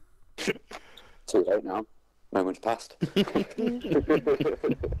 Too late now. Moment's passed.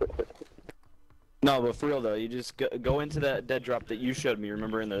 No, but for real though, you just go into that dead drop that you showed me.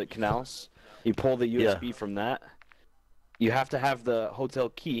 Remember in the canals? You pull the USB from that. You have to have the hotel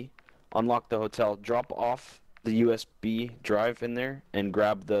key, unlock the hotel, drop off the USB drive in there, and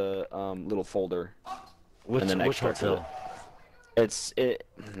grab the little folder. Which, and then which extract hotel? It's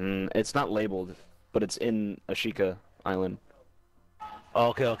not labeled, but it's in Ashika Island. Oh,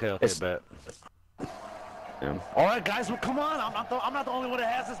 okay, It's- bet. Yeah. All right, guys, well, come on. I'm not the only one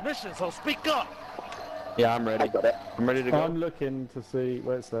that has this mission, so speak up. Yeah, I'm ready. I got it. I'm ready to go. I'm looking to see.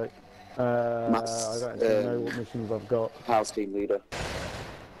 Wait a sec. I Matt's, don't actually know what missions I've got. House team leader.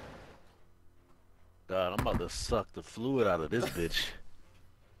 God, I'm about to suck the fluid out of this bitch.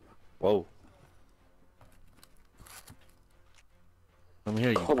 Whoa. I'm here,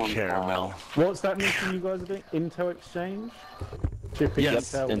 you Come on, caramel. What's that mission you guys are doing? Intel exchange? Shipping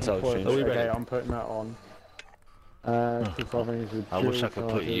Yes, intel. intel from exchange. Florida. Are we Okay, ready? I'm putting that on. I wish I could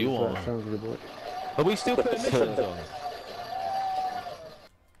put you on. Sounds good, boy. Are we still putting missions on?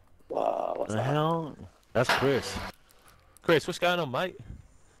 Wow, what's The that? hell? That's Chris. Chris, what's going on, mate?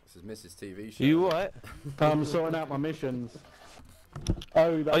 This is Mrs. TV show. You alright? I'm sorting out my missions.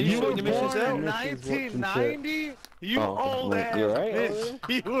 Oh, that's Are you You were sorting your missions born out? in Missions watching shit. 1990? You Oh, old ass you're right.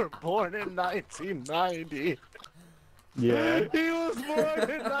 bitch. You were born in 1990. Yeah. He was born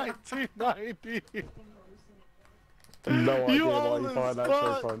in 1990. No idea why old you as find that so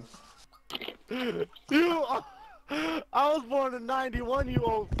fuck. fun. I was born in 91, you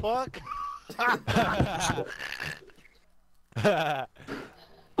old fuck.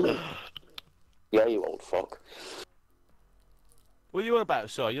 Yeah, you old fuck. What are you on about,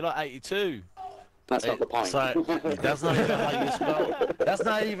 Si? You're like 82. That's not the point. Sorry, that's not even how you spell. That's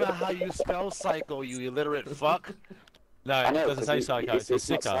not even how you spell psycho, you illiterate fuck. No, I it know, doesn't say 'cause psycho, it says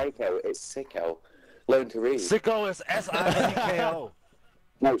not sicko. psycho, it's sicko. Learn to read. Sicko is S-I-C-K-O.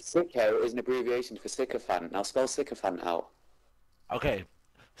 No, sicko is an abbreviation for sycophant. Now spell sycophant out. Okay,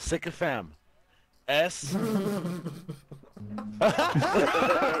 sycophant. S.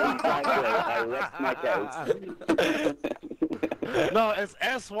 I rest my case. No, it's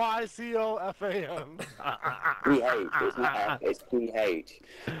S-Y-C-O-F-A-M. PH, it's not F, it's PH.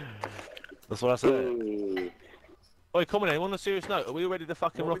 That's what I said. Ooh. Oi, come on then, on a serious note, are we ready to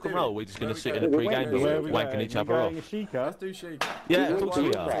fucking What are rock we and roll? doing? We're just Where going are to we sit in a going? pre-game Where are and we wanking going? each You other off. going Ashika? Let's do Sheik. Yeah, Let's of course go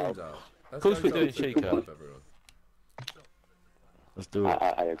we to are. Sheik. Of course we're doing Sheik. Everyone. Let's do it.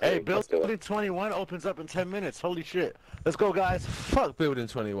 I agree. Hey, Let's do it. Building 21 opens up in 10 minutes. Holy shit. Let's go, guys. Fuck Building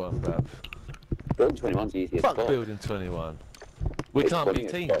 21, bruv. Building 21's easy as Fuck fuck. Building 21. We It's can't funny be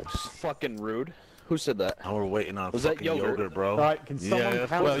as teams. fuck. Fucking rude. Who said that? Now we're waiting on Was that fucking yogurt? bro. Right, can someone Yeah,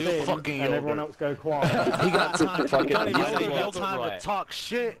 count well, us you're in fucking and everyone yogurt. else go quiet? He got time, Fucking he got yogurt yogurt time right. to talk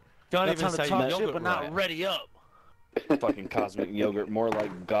shit. Can't Got even time to say talk shit, yogurt but not right. ready up. Fucking cosmic yogurt, more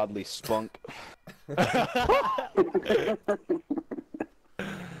like godly spunk.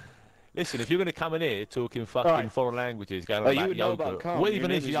 Listen, if you're going to come in here talking fucking Right. foreign languages, going Oh, on you about would know yogurt. about cum. What Your even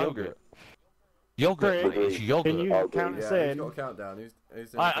name is is yogurt? Yogurt, Chris, mate, it's yogurt. Can you Oh, count us Yeah, who's in? got a countdown? Who's doing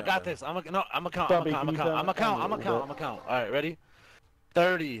All right, the I got countdown? this. I'm a count. I'm a count. Bobby, I'm a can count. you I'm a count. I'm a count count. a I'm a count. All right, ready?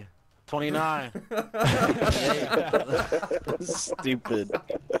 30, 29. Stupid.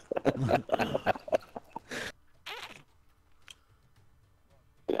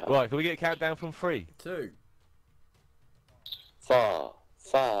 Right, can we get a countdown from 3? 2. 4,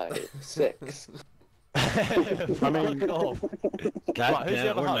 5, 6. I mean, God Right, who's the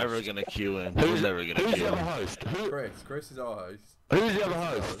damn, other we're host? never gonna queue in. We're never gonna queue in. host? Chris is our host. Who's the other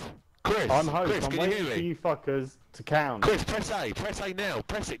host? Chris. I'm host. Chris, I'm can you waiting hear for me? you fuckers to count. Chris, press A. Press A now.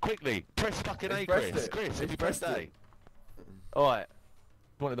 Press it quickly. Press fucking A, He's pressed Chris. it. Chris, He's if you press pressed A. it. Alright.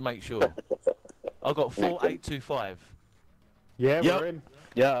 Wanted to make sure. I've got 4825. Yeah, Yep. we're in.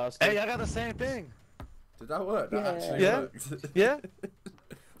 Yeah, I was Hey, I got the same thing. Did that work? That actually Yeah. worked. Yeah?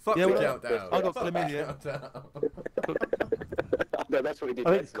 Fuck Yeah, the well, countdown. I got Fuck the chlamydia. countdown. No, that's what we did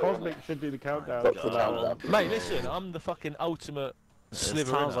I think yesterday, wasn't Cosmic should do the countdown That's for the that countdown. one. Mate, listen, I'm the fucking ultimate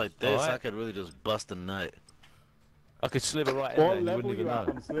Sliver times in like this, I alright? could really just bust a nut. I could sliver right in there What and you level wouldn't you even at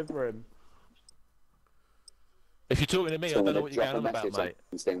know. on slivering? If you're talking to me, I Someone don't know to what you're drop going a on about, message mate.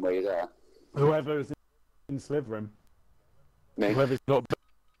 on saying where you're at. Whoever's in slivering. Me? Whoever's Not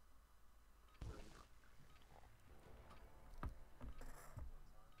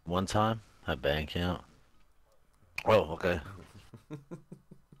One time at band camp. Oh, okay.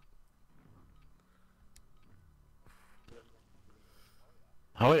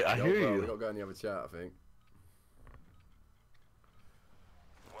 Oh wait, I Yo, hear bro, we you. gotta go in the other chat, I think.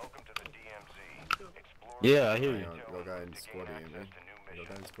 Welcome to the DMZ. Explore Yeah, I hear Hang you. on, we gotta go in squad, you hear me? We gotta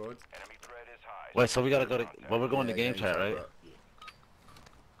go in squad. enemy threat is high. Wait, so we gotta go to. Well, we're going to Yeah, game chat, right? bro.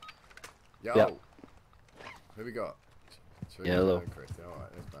 Yo! Yep. Who we got? Should we Yeah, go hello. down, Chris? Alright,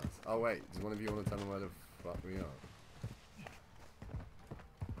 let's bounce. Oh wait, does one of you want to tell them where the fuck we are?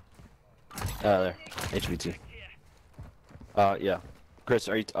 There. HVT. Yeah. Chris,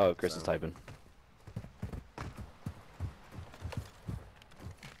 are you? Oh, Chris is typing.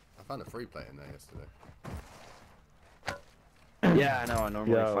 I found a free plate in there yesterday. Yeah, I know. I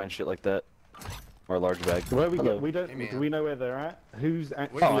normally Yo. find shit like that. Or a large bag. Where we Hello. get, we don't. Hey, man. Do we know where they're at? Who's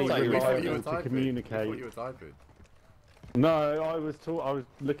actually We I thought thought you were reliable typing. to We thought communicate? you were typing. No, I was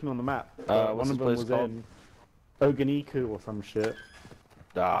looking on the map. What's One this of them place was called? in Oganiku or some shit.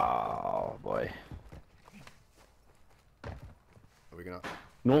 Oh boy. Are we gonna... are they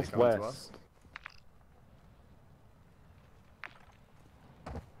coming to us? Northwest.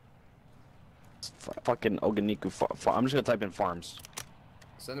 Fucking Oganiku. I'm just gonna type in farms.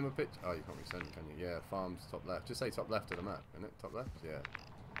 Send them a picture. Oh, you can't be sending, can you? Yeah, farms, top left. Just say top left of the map, isn't it? Top left? Yeah.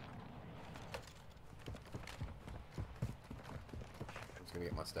 I'm just gonna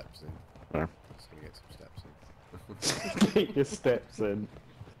get my steps in. There. Just gonna get some steps in. Get your steps in.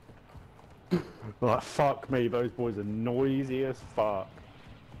 Like, fuck me, those boys are noisy as fuck.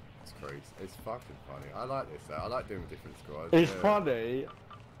 It's crazy. It's fucking funny. I like this though. I like doing different squads. It's yeah. funny.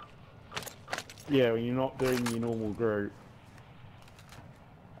 Yeah, when you're not doing your normal group.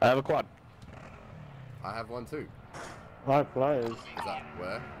 I have a quad. I have one too. 5 players. Is that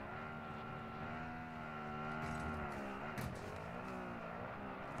where?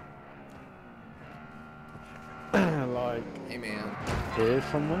 Like, Hey man. here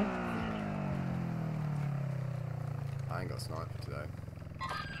somewhere? I ain't got a sniper today.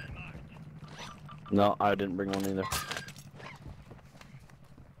 No, I didn't bring one either.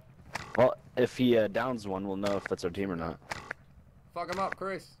 Well, if he downs one, we'll know if that's our team or not. Fuck him up,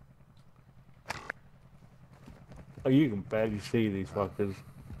 Chris. Oh, you can barely see these fuckers.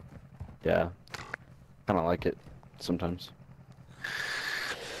 Yeah. Kind of like it sometimes.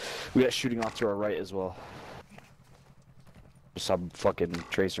 We got shooting off to our right as well. Some fucking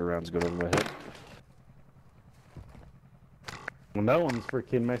tracer rounds going over my head. Well, no one's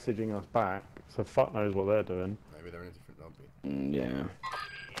freaking messaging us back, so fuck knows what they're doing. Maybe they're in a different lobby. Yeah.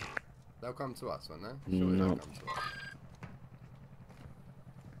 They'll come to us, won't they? Surely No. they'll come to us.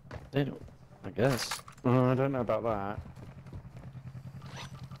 They don't. I guess. I don't know about that.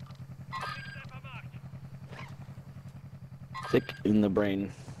 Thick in the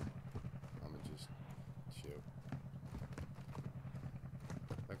brain. I'm gonna just chill.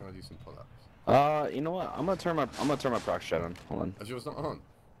 They're gonna do some pull-ups. You know what? I'm gonna turn my proc shot on. Hold on. Is yours not on?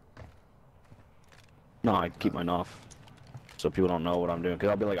 No, I keep mine off. So people don't know what I'm doing. Cause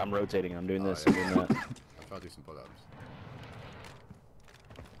I'll be like, I'm rotating, I'm doing this, yeah. I'm doing that. I'll try to do some pull-ups.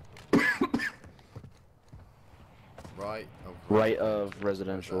 Right of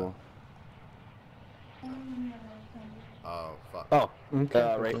residential. Oh, fuck. Oh,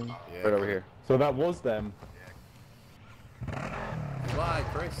 Okay. right, Yeah, right over here. So that was them. Fly,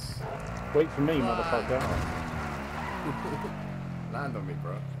 Chris. Wait for me, motherfucker. Land on me,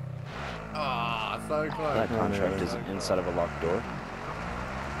 bro. Ah, so close. That contract is inside of a locked door.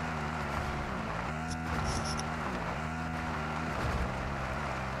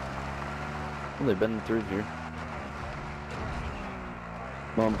 Well, they've been through here.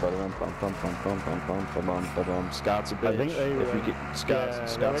 Bum, ba-dum, bum, bum, bum, bum, bum, bum, bum, bum, ba-dum. Scout's a bitch. I think they If you were- get Scout's, yeah,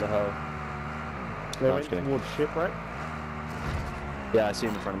 Scout's they a hoe. They No, I'm went just kidding. towards shipwreck. Yeah, I see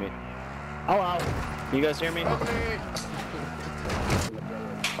him in front of me. Oh, ow. Can you guys hear me? Help me!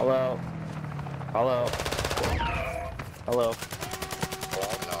 Hello. Hello. Hello.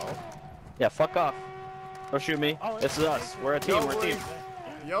 Hello. Yeah, fuck off. Don't shoot me. This is us. We're a team. We're a team.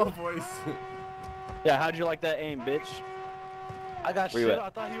 Yo, boys. Yeah, how'd you like that aim, bitch? I got Where you shit. at? I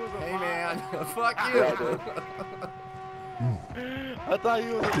thought he was Hey, alive. man. Fuck Yeah, you. I thought he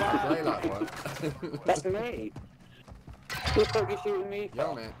was alive. Play like one. That's me. Who's fucking shooting me?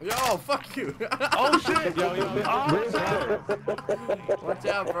 Yo, man. Yo, fuck you. Oh shit! Yo, Watch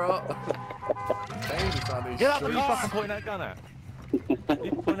out, bro. Dangerous on these get up! Who streets. you fucking pointing that gun at? Who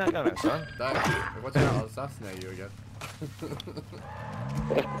you pointing that gun at, son? Don't. Watch out, I'll assassinate you again.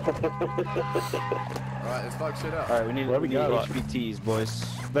 Alright, let's fuck shit up. Alright, we need Where we go? HVTs, boys.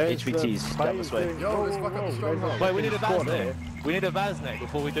 There's HVTs, down this way. Yo, let's fuck up the stronghold. Wait, we need a squad Vaznet. We need a Vaznet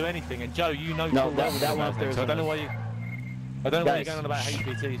before we do anything. And Joe, you know No, full well that we one need a up there Vaznet, is so I don't know why you. I don't know why you're Guys. going on about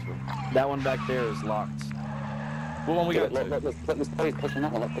HPTs for. That one back there is locked. What one we Yeah, going to? let this place push on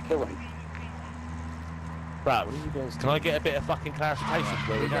that one, let the kill him. Right, can I get a bit of fucking clarification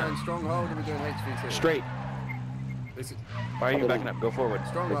for where We're we're going going? stronghold and we're doing HVT. Straight. This is Why are you backing up? Go forward. Go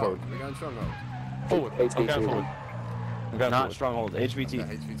stronghold. forward. We're going stronghold. Forward. I'm going HVT. forward. I'm going Not forward. stronghold. Yeah, HVT.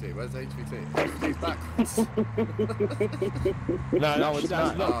 HVT. Where's HVT? HVT's back. No, it's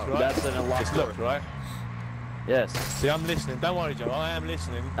that's not. locked, right? That's an unlocked It's door. locked, right? Yes. See, I'm listening. Don't worry, Joe. I am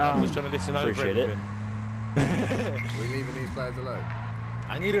listening. I'm just trying to listen over Appreciate it. everything. We're leaving these players alone.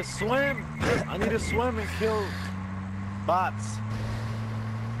 I need to swim. I need to swim and kill bots.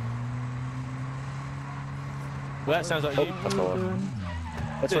 Well, that sounds like you. That's all.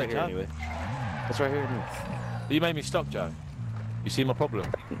 That's Do right it, here Joe. anyway. That's right here anyway. You made me stop, Joe. You see my problem?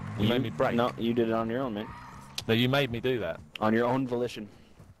 You made me break. No, you did it on your own, man. No, you made me do that. On your own volition.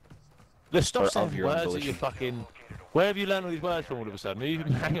 Let's stop Or saying of your own words that you volition. fucking. Where have you learned all these words from all of a sudden? Who have you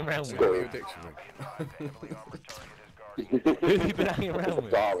been hanging around with? Go to your dictionary. Who have you been hanging around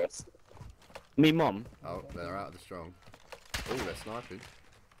with? Darius. Me, mum. Oh, they're out of the strong. Oh, they're sniping.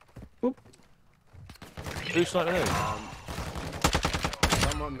 Who's sniping who?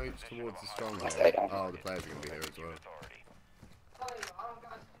 Someone moves towards the stronghold. Oh, the players are going to be here as well.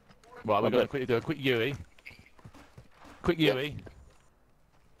 Right, we're going to quickly do a quick Yui. Quick Yui.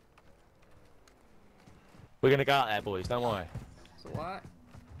 We're going to go out there, boys, don't worry. So what?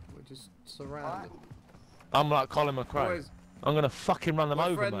 We're just surrounded. I'm like Colin McRae. Boys, I'm going to fucking run them we're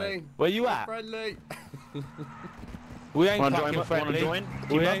over, friendly. mate. Where you We're at? friendly. We ain't Wanna fucking join? friendly. Wanna join?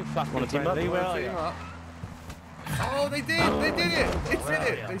 We Team ain't up? fucking Wanna team up? friendly. Where are Team you? up. Oh, they did! They did it! They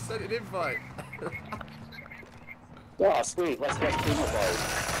did it! They sent an invite. Oh, sweet. Let's team up, guys.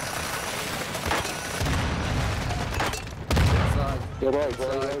 Inside. Yeah,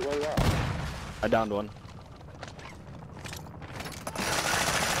 where you are? I downed one.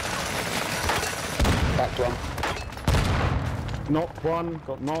 Back one. Knocked one,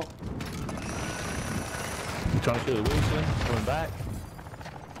 got knocked. Trying to kill the Wilson. Coming back.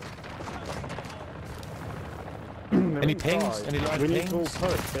 They're Any inside. pings? Any live We need to all pings?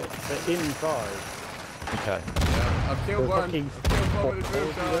 push. They're inside. Okay. Yeah, I've killed They're one. fucking I've killed one with a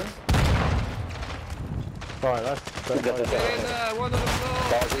drill charge. Right, that's Get Get in there, one on the floor.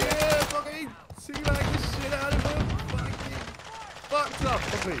 Bars, yeah. Yeah, fucking teabag the shit out of him. Fucking fucked up,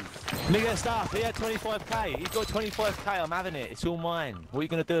 please. Nigga, stop. He had 25k. He's got 25k. I'm having it. It's all mine. What are you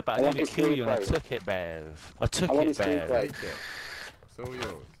going to do about it? I I'm want going to his kill you and I free took it, Bev. I took I want it, his free Bev. play. Take it. It's all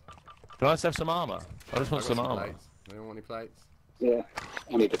yours. Can I just have some armour? I just want I got some armour. plates. Anyone want any plates? Yeah.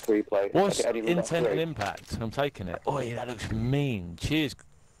 I need a free play. What's Okay, anyone got intent and three? impact? I'm taking it. Oh, yeah, that looks mean. Cheers.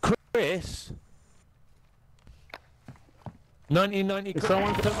 Chris? 1990 If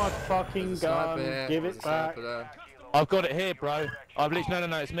someone took my fucking There's a sniper gun, here, give there's it a back. sniper there. I've got it here, bro. I've literally,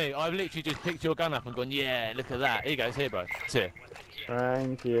 no, it's me. I've literally just picked your gun up and gone, yeah, look at that. Here you go, it's here, bro. It's here.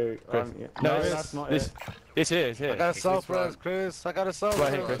 Thank you. Chris. Yeah. No, No, this, that's not this, it. it's here, it's here. I got a this self-res, one. Chris. I got a self-res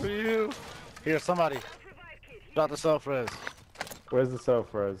Right here, Chris. for you. Here, somebody. Drop the self-res. Where's the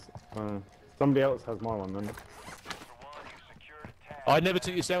self-res? Somebody else has my one then. I never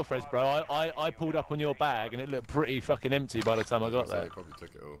took your self-res, bro. I pulled up on your bag and it looked pretty fucking empty by the time I got So there. they probably took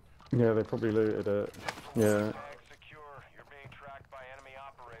it all. Yeah, they probably looted it. Yeah. Secure. You're being tracked by enemy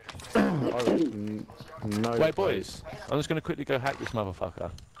operators. I was no Wait, place. boys. I'm just going to quickly go hack this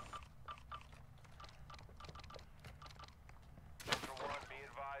motherfucker. Ultra One, be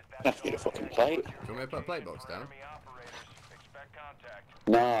advised that Have to get a fucking plate. Do you want me to put a plate box down? enemy operators. Expect contact.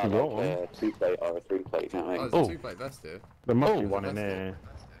 Nah, You got like one? a 2 plate or a 3 plate, you know what I Oh, mean? there's Oh. a 2-plate vest here. There must Oh, be one in that's here.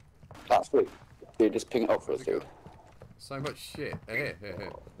 That's sweet. Dude, just ping it up for us, Where's it dude. go? So much shit. Here.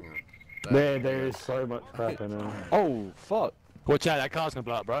 Yeah. There is so much crap in there. Oh, fuck. Watch out, that car's going to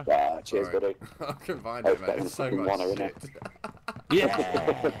blow up, bro. Ah, cheers, Alright. buddy. I can find Oh, it, mate. better It's so than much one, isn't shit. it?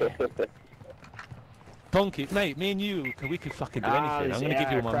 Yeah. Donkey, mate, me and you, we could fucking do Ah, anything. I'm going to yeah,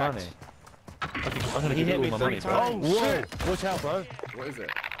 give you all my cracked. money. I'm going to He give hit you me all my 3 money, bro. times. Whoa! Watch out, bro. What is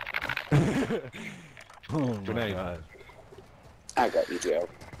it? Grenade. I got you, Joe.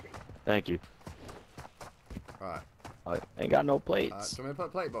 Thank you. Alright. I ain't got no Do plates. you want me to put a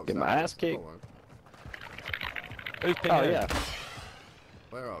plate box Get down? my ass kicked. Got one. Who's pinging? Oh yeah.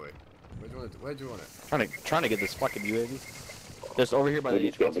 Where are we? Where do you want it? Trying to get this fucking UAV. Just over here by the We need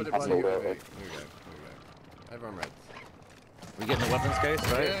beach. to I'll get put the it by the castle UAV. Here there. we go. Everyone ready? We getting the weapons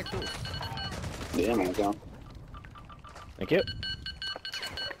case, right? Yeah, cool. Yeah, man, go on. Thank you.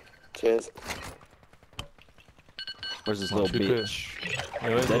 Cheers. Where's this Not little too good. beach?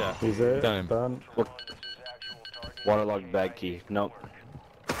 Where is it? He's there. Done. Done. Waterlogged bag key. Nope. Oh,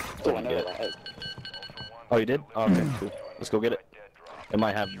 I Didn't know get what it. that is. Oh, you did? Oh, okay, cool. Let's go get it. It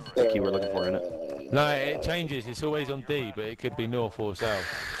might have the key we're looking for in it. No, it changes. It's always on D, but it could be north or south.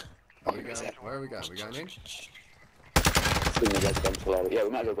 Where are we going? We going in? It's in the residential area. Yeah, we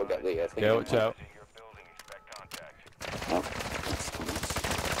might as well go get the thing. Yeah, watch out. Oh.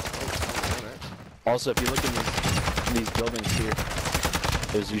 Also, if you look in these buildings here,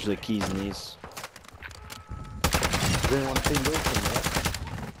 there's usually keys in these. Does anyone see Wilson yet?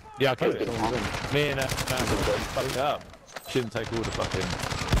 Yeah, I killed it. Someone's in. Me and that man fucked it up. Shouldn't take all the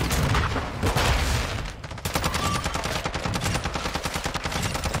fucking.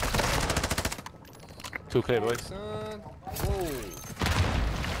 Too clear, boys. Son. Whoa.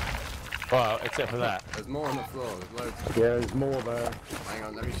 Well, except for that. There's more on the floor. There's loads. Yeah, there's more there. Hang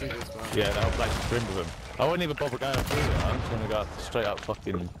on, let me shoot this one. Yeah, that whole place is trimmed with them. I wouldn't even bother going through it. I'm just gonna go straight up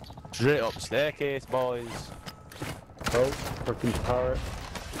fucking. Straight up staircase, boys. Oh, freaking turret.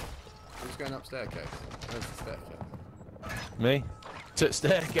 Who's going up staircase? Where's the staircase? Me?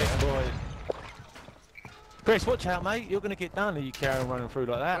 Staircase, boys. Chris, watch out, mate. You're gonna get done if you carry on running through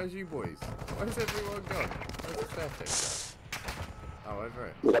like that. Where's you boys? Where's everyone gone? Where's the staircase? Oh, over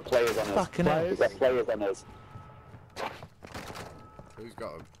it. We've got players on us. Fucking hell. We've got players on us. Who's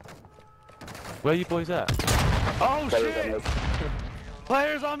got them? Where you boys at? Oh Players shit! on us.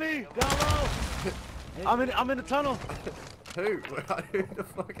 Players on me! Down low! I'm in the tunnel. Who? Who the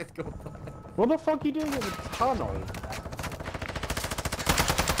fuck has gone by? What the fuck are you doing in the tunnel?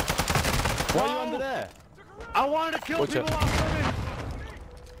 Why are you under there? I wanted to kill Watch people out. while swimming.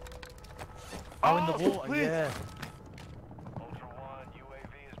 Oh, in the water, please. yeah.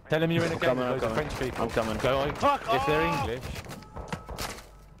 Tell them you're in a game with loads of French people. I'm coming. Go on. Fuck If they're off. English,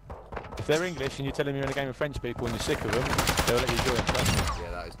 if they're English and you tell them you're in a game of French people and you're sick of them, they'll let you join. Trust me.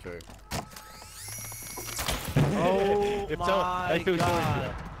 Yeah, that is true. Oh If my so, they feel sorry for god.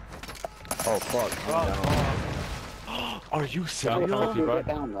 you. Oh, fuck. Are you So I'm serious? coming for you, bro. Get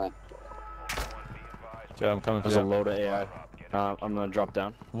down there. Joe, I'm coming for There's a you. load of AI. I'm gonna drop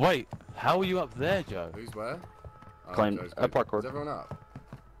down. Wait, how are you up there, Joe? Who's where? Oh, Climb- Joe's good. parkour. Is everyone up?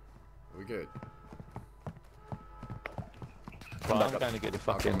 Are we good? Right, I'm going to get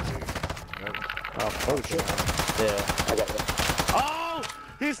the I'll come fucking. to you. Nope. Oh shit. Yeah. I got it. Oh!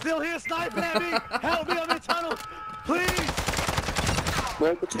 He's still here sniping at me! Help me, I'm in the tunnel! Please!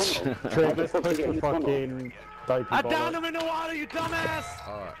 Where's the tunnel? Trick, How the let's fuck push you get in the the tunnel? fucking dopey I downed bollock. him in the water, you dumbass!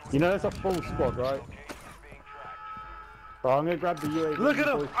 Alright. You know there's a full squad, right? So I'm gonna grab the UAV. Look at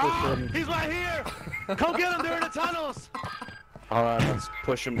him! boys, Oh, push in. he's right here! Come get him, they're in the tunnels! Alright, let's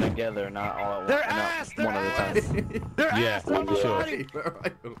push them together, not all at once. They're not ass! They're one at a ass! time. They're Yeah, ass! They're on the sure. body! Where are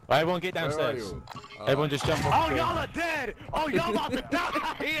you? Right, everyone get Where are downstairs. you? Everyone just jump off Oh, the y'all are dead! Oh, y'all about to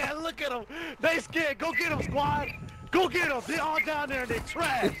die! Yeah, look at them! They scared! Go get them, squad! Go get them! They're all down there and they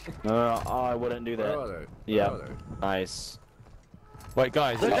trash! No, I wouldn't do Where that. are they? Yeah. Where are they? Nice. Wait,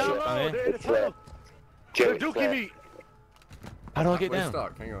 guys, They're there's down shit low! down They're here. in the tunnel! Joe, They're it's dookie there. me! How do I get We're down?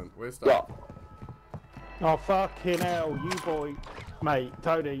 stuck. Hang on. We're Yeah. stuck. Oh fucking hell, you boy, mate,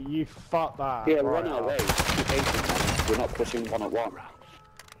 Tony, you fucked that. Yeah, right we're on our up. way. Keep patient, man. We're not pushing one at one.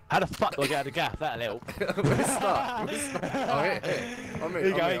 How the fuck do I get out of the gaff? That'll help. We're stuck. We're stuck. Oh, here. I'm in. Here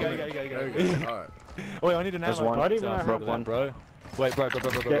you go, I'm here you in, go, I'm here you go, in. here you There Alright. Wait, I need an There's ammo. one. I don't even know Sounds how like that, bro. Wait, bro.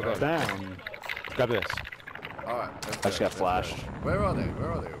 Get down. Grab this. Alright. I just got flashed. Where are they?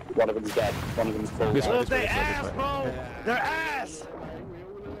 Where are they? One of them's dead. One of them's full. This dead. way, Look, they ass, bro! They're ass!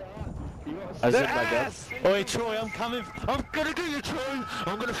 I They're zipped back up. ass! Oi, Troy, I'm coming. I'm gonna get you, Troy.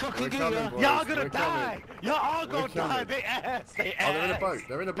 I'm gonna fucking We're get coming, you. boys. Y'all We're gonna coming. die! Y'all all gonna We're die! coming. They ass! They ass! Oh, they're in a boat.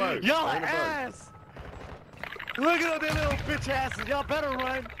 They're in a boat. Y'all They're in a boat. ass! Look at them, they little bitch asses! Y'all better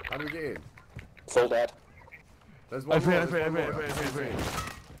run! How do we get in? Full dead. There's one more. There's one more.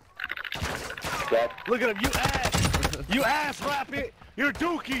 Dead. Look at them, you ass! You ass rapid! You're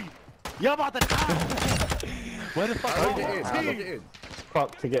dookie! Y'all about to die! Where the fuck How are do we get you? in? How do we get in?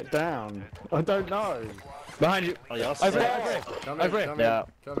 Fuck to get down. I don't know. Behind you. Over here, over here. Come Over in. here. Come Yeah.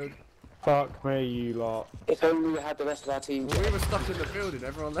 in. Come in. Fuck me, you lot. If only we had the rest of our team. Well, we were stuck in the building.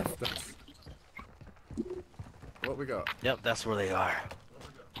 Everyone left us. What we got? Yep, that's where they are.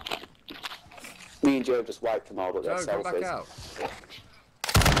 Me and Joe just wiped them all, but they're Joe, come back selfies. out.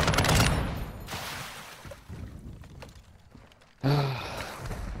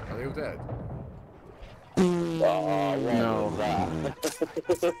 still dead? Oh, No.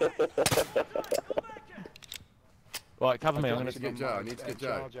 Right, cover me. I'm I gonna. need to get Joe. I need to get Joe.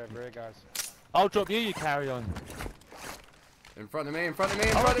 Charge over here, guys. I'll drop you. You carry on. In front of me, in front of me,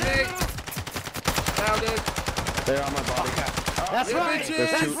 in front of me! Down, dude. They're on my body. That's Yeah, right. bitches.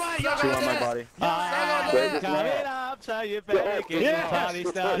 There's That's right. two on my body. Come it up, so you better get the party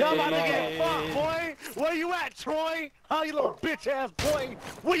started. Y'all about to get fucked, boy. Where you at, Troy? Huh, you little bitch ass boy?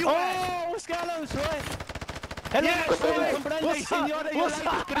 Where you at? Oh, what's going on, Troy? Hello, Yeah, Troy. comprende, What's up? signore. You What's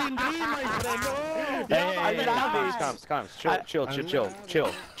like up? the green green, my friend. Oh. Calm. Chill.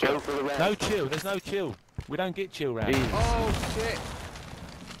 No chill. There's no chill. We don't get chill round. Jeez. Oh, shit.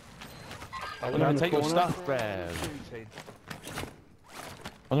 I'm gonna take your stuff, bruv.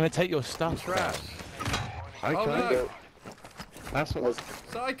 I'm gonna take your stuff, Trash. Okay. Oh, no. That's what.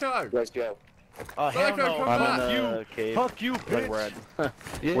 Psycho. Where's Joe? Oh, hell Psycho, no. come I'm back. in the cave. Fuck you, Like we're bitch.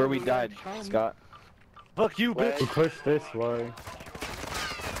 at, where we died, Scott. Fuck you, Where? bitch. We push this way.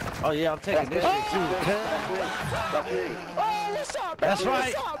 Oh yeah, I'm taking this shit too. That's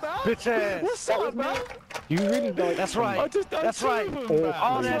right. Bitch ass. What's up, man? You really like. That's right. I just done That's right. two of them, man.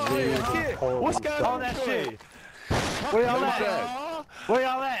 All that shit. What's going All on, that Troy? shit. Where y'all at? Where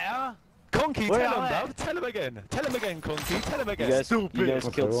y'all at, huh? Conky, Where tell y'all him, at? bruv. Tell him again. Tell him again, Conky. Tell him You again. guys, Stupid. you guys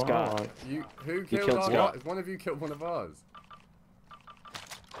killed Okay, Scott. alright. Who killed killed our Scott. guy? One of you killed one of ours.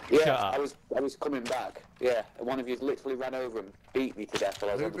 Yeah, Shut up. I was coming back. Yeah, and one of you literally ran over and beat me to death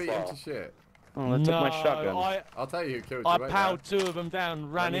while I was Who on the beat him floor. to shit? Oh, they took my shotgun. I'll tell you who killed you. I wait powed two of them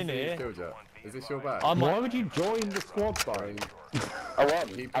down, ran in Who here. killed you? Is this your bag? I'm Why would you join the squad though? I won.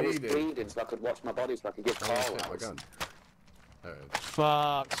 Keep I was bleeding. bleeding so I could watch my body so I could give Oh, call shit, my outs. gun. There it is.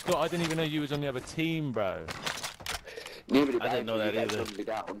 Fuck, Scott, I didn't even know you was on the other team, bro. Neither did I didn't know that you guys either. turned me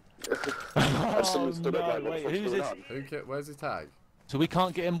down. Oh, Someone stood up no, like, what wait, the fuck's who's going this? on? Where's his tag? So we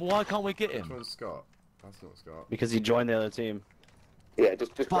can't get him. Why can't we get Which him? one's Scott? That's not Scott. Because he joined the other team. Yeah,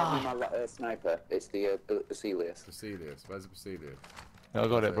 just grab me my sniper. It's the Basilius. Basilius. Where's the Basilius? I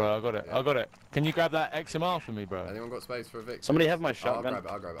got it, bro. I got it. Yeah. I got it. Can you grab that XMR for me, bro? Anyone got space for a Vic? Somebody have my I'll shotgun. grab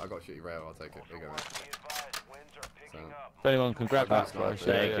it. I'll grab it. I got a shitty rail. I'll take it. There you go, mate. Be advised, winds are picking So- up. If anyone can grab that, bro. Nice,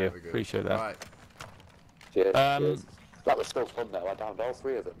 Yeah, Thank yeah, you. We're good. Appreciate that. Right. Cheers. Um, cheers. That was still fun though. I downed all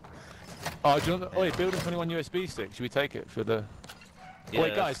three of them. Oh, do you want? Oh, building 21 USB sticks. Should we take it for the?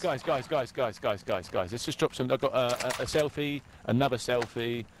 Wait, guys. Let's just drop some. I've got a selfie, another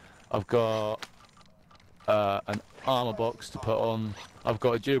selfie. I've got an armor box to put on. I've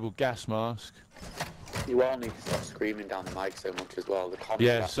got a durable gas mask. You all need to stop screaming down the mic so much as well. The comments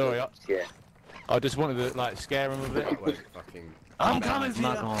Yeah, after- sorry, Yeah. I just wanted to like scare him a bit. Wait, fucking. I'm coming I'm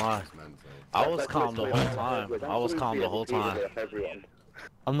not gonna lie. I was calm the whole time. I was calm the whole time. Everyone.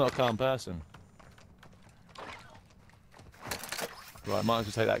 I'm not a calm person. Right, might as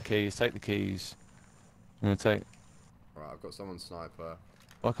well take that keys. Take the keys. I'm gonna take. Right, I've got someone's sniper.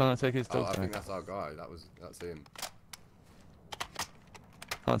 Why can't I take his Oh, dog I think tag? that's our guy. That's him.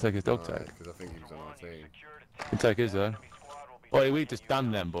 Can't take his dog tag. Because I think he was on our team. Can take his though. Oi, we just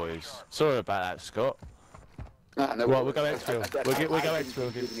done them, boys. Sorry about that, Scott. No, Right, we'll go exfil. We'll go I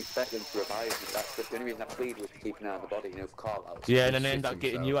exfil. didn't expect them to revive me. That's the only reason I plead was to keep an eye on the body, you know, for call outs. Yeah, and then they Shit end up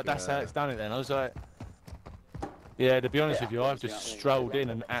getting himself, you. That's how yeah. it's done it. Then I was like, yeah. To be honest Yeah, with you, I've obviously, just I mean, strolled yeah, in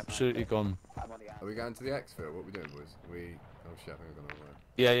and that's fine. absolutely gone. I'm on the Are we going to the exfil? What are we doing, boys? Oh shit, I think we're going over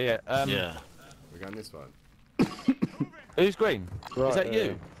Yeah. Yeah. We're going this way. Who's green? Right, Is that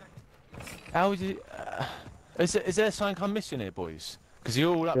you? How is it? Is there something I'm missing here, boys? Because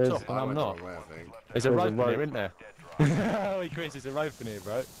you're all up There's- top and I I'm went not. the wrong way, I think. There's a There's a rope in rope. here, isn't there? Oh, Chris, there's a rope in here,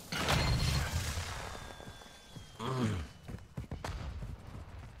 bro.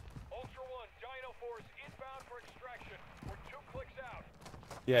 Ultra One, Dino Force inbound for extraction. We're 2 clicks out.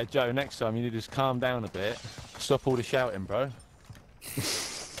 Yeah, Joe, next time you need to just calm down a bit. Stop all the shouting, bro.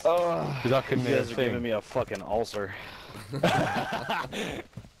 Oh, Because I couldn't you hear a guys are giving thing. me a fucking ulcer.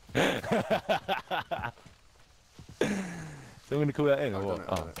 So I'm going to call that in, I've or done what? it,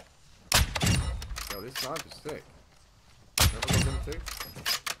 I've done it. Yo, this sniper's sick. Never got them too?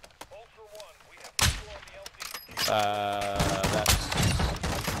 Ultra One, we have people on the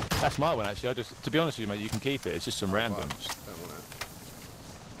LZ. That's my one, actually. To be honest with you, mate, you can keep it. It's just some randoms. Don't want it.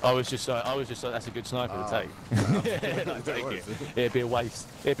 I was just like, that's a good sniper to take. Yeah, not take it. was. It'd be a waste.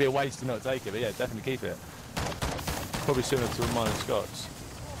 It'd be a waste to not take it, but yeah, definitely keep it. Probably similar to mine and Scott's.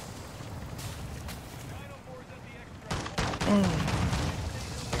 Dino Force at the extract.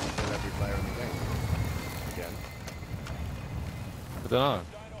 Kill every player in the game. Again. I don't know.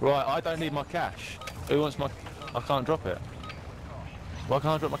 Right, I don't need my cash. Who wants my... I can't drop it. Why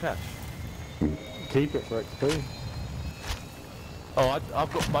can't I drop my cash? Keep it for XP.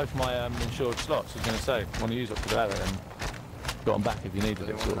 I've got both my insured slots. I was going to say, want to use up to that and got them back if you needed it.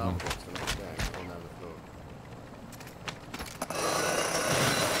 Anyone Sort down of box the next game on down the floor.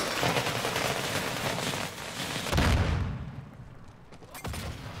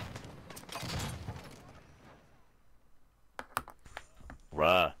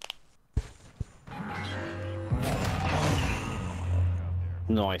 Right.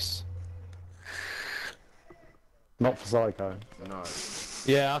 Nice. Not for Psycho. No.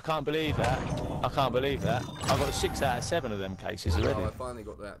 Yeah, I can't believe that. I can't believe that. I got 6 out of 7 of them cases already. Oh, I finally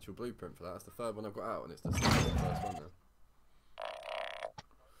got the actual blueprint for that. That's the third one I've got out, and it's the first one now.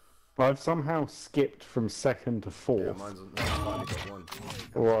 I've somehow skipped from second to Yeah, fourth, mine's finally got one.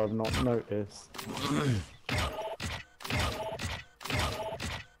 or I've not noticed.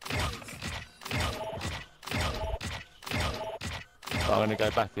 I'm going to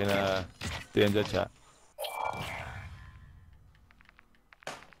go back in DNZ chat.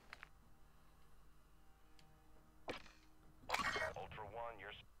 Ultra One,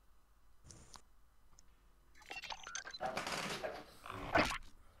 you're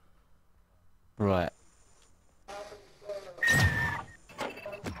Right.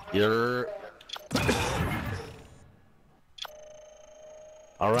 You're...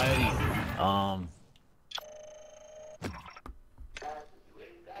 Alrighty.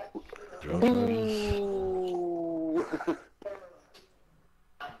 Ooh.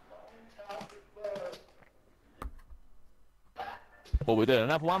 What we doing?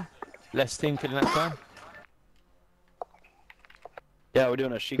 Another one? Less team killing that time? Yeah, we're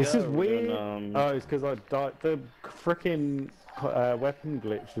doing Ashika. This is we're weird. Doing, Oh, it's because I died. The frickin' weapon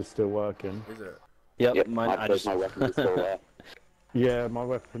glitch is still working. Is it? Yep, Yep, mine. I just. my weapon is still there. Yeah, my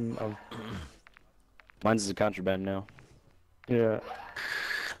weapon. Mine's a contraband now. Yeah.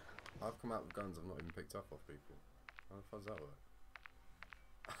 I've come out with guns I've not even picked up off people. How the fuck does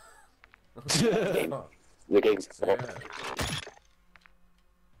that work? The game's Yeah. fucked.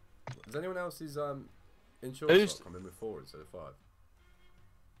 Does anyone else's insurance Who's- stock come in with 4 instead of 5?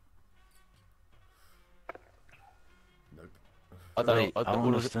 Nope. I don't Wait, know. I don't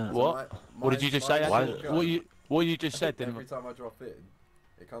What? understand. What? What did you just say? Why- Actually? What you just said Every didn't... time I drop in,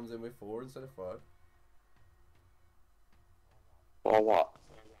 it comes in with 4 instead of 5. Or what?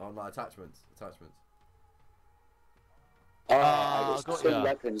 Oh, no, attachments. Attachments. Oh, Ah, I just got two ya.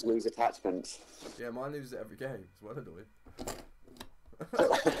 weapons lose attachments. Yeah, mine loses it every game. It's well annoying.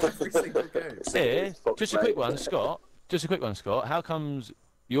 Every single game. Here, just a quick one, Scott. Just a quick one, Scott. How comes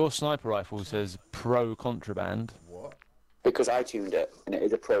your sniper rifle says pro contraband? What? Because I tuned it, and it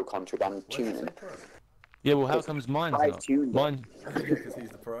is a pro contraband Where's it tuning. say pro? Yeah, well, how comes mine's I not? tuned it. Mine, Yeah, because he's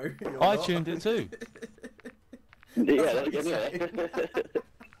the pro. You're I not. tuned it too. Yeah, what he's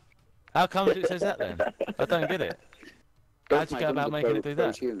How comes it says that then? I don't get it. How'd you go about making it do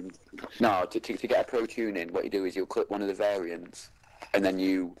that? No, to get a pro tuning, what you do is you'll click one of the variants, and then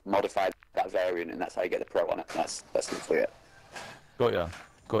you modify that variant, and that's how you get the pro on it. That's literally it. Got ya.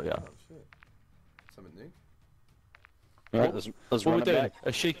 Got ya. Oh, shit. Something new? Alright, let's What run we it doing? back.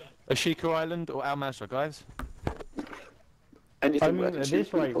 Ashika Island or Al Masra, guys? Anything I mean, worth at shooting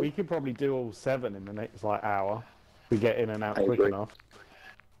this rate, people. we could probably do all 7 in the next like hour. We get in and out I quick agree. enough.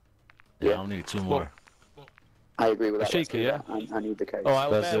 Yeah, I'll need 2 more. I agree with that. Let's Ashika, do yeah? that. I need the case. All right,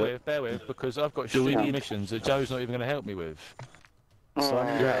 well, That's it. bear with, because I've got Do we shitty need- missions that Joe's not even going to help me with. Oh,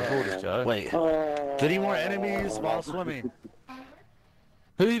 You're out of orders, Joe. Wait, oh. 3 more enemies while swimming.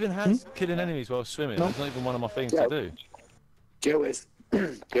 Who even has killing enemies while swimming? It's not even one of my things Yeah. to do. Joe is.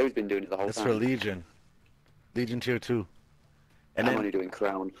 Joe's been doing it the whole That's time. for Legion. Legion tier 2. And I'm then, only doing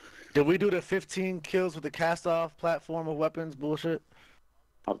Crown. did we do the 15 kills with the cast-off platform of weapons bullshit?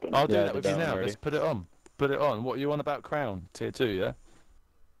 I've done I'll it. do Yeah, I that did with that you one now. already. Let's put it on. Put it on. What you on about Crown? Tier 2, yeah?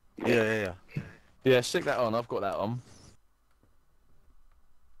 Yeah. Yeah, stick that on. I've got that on.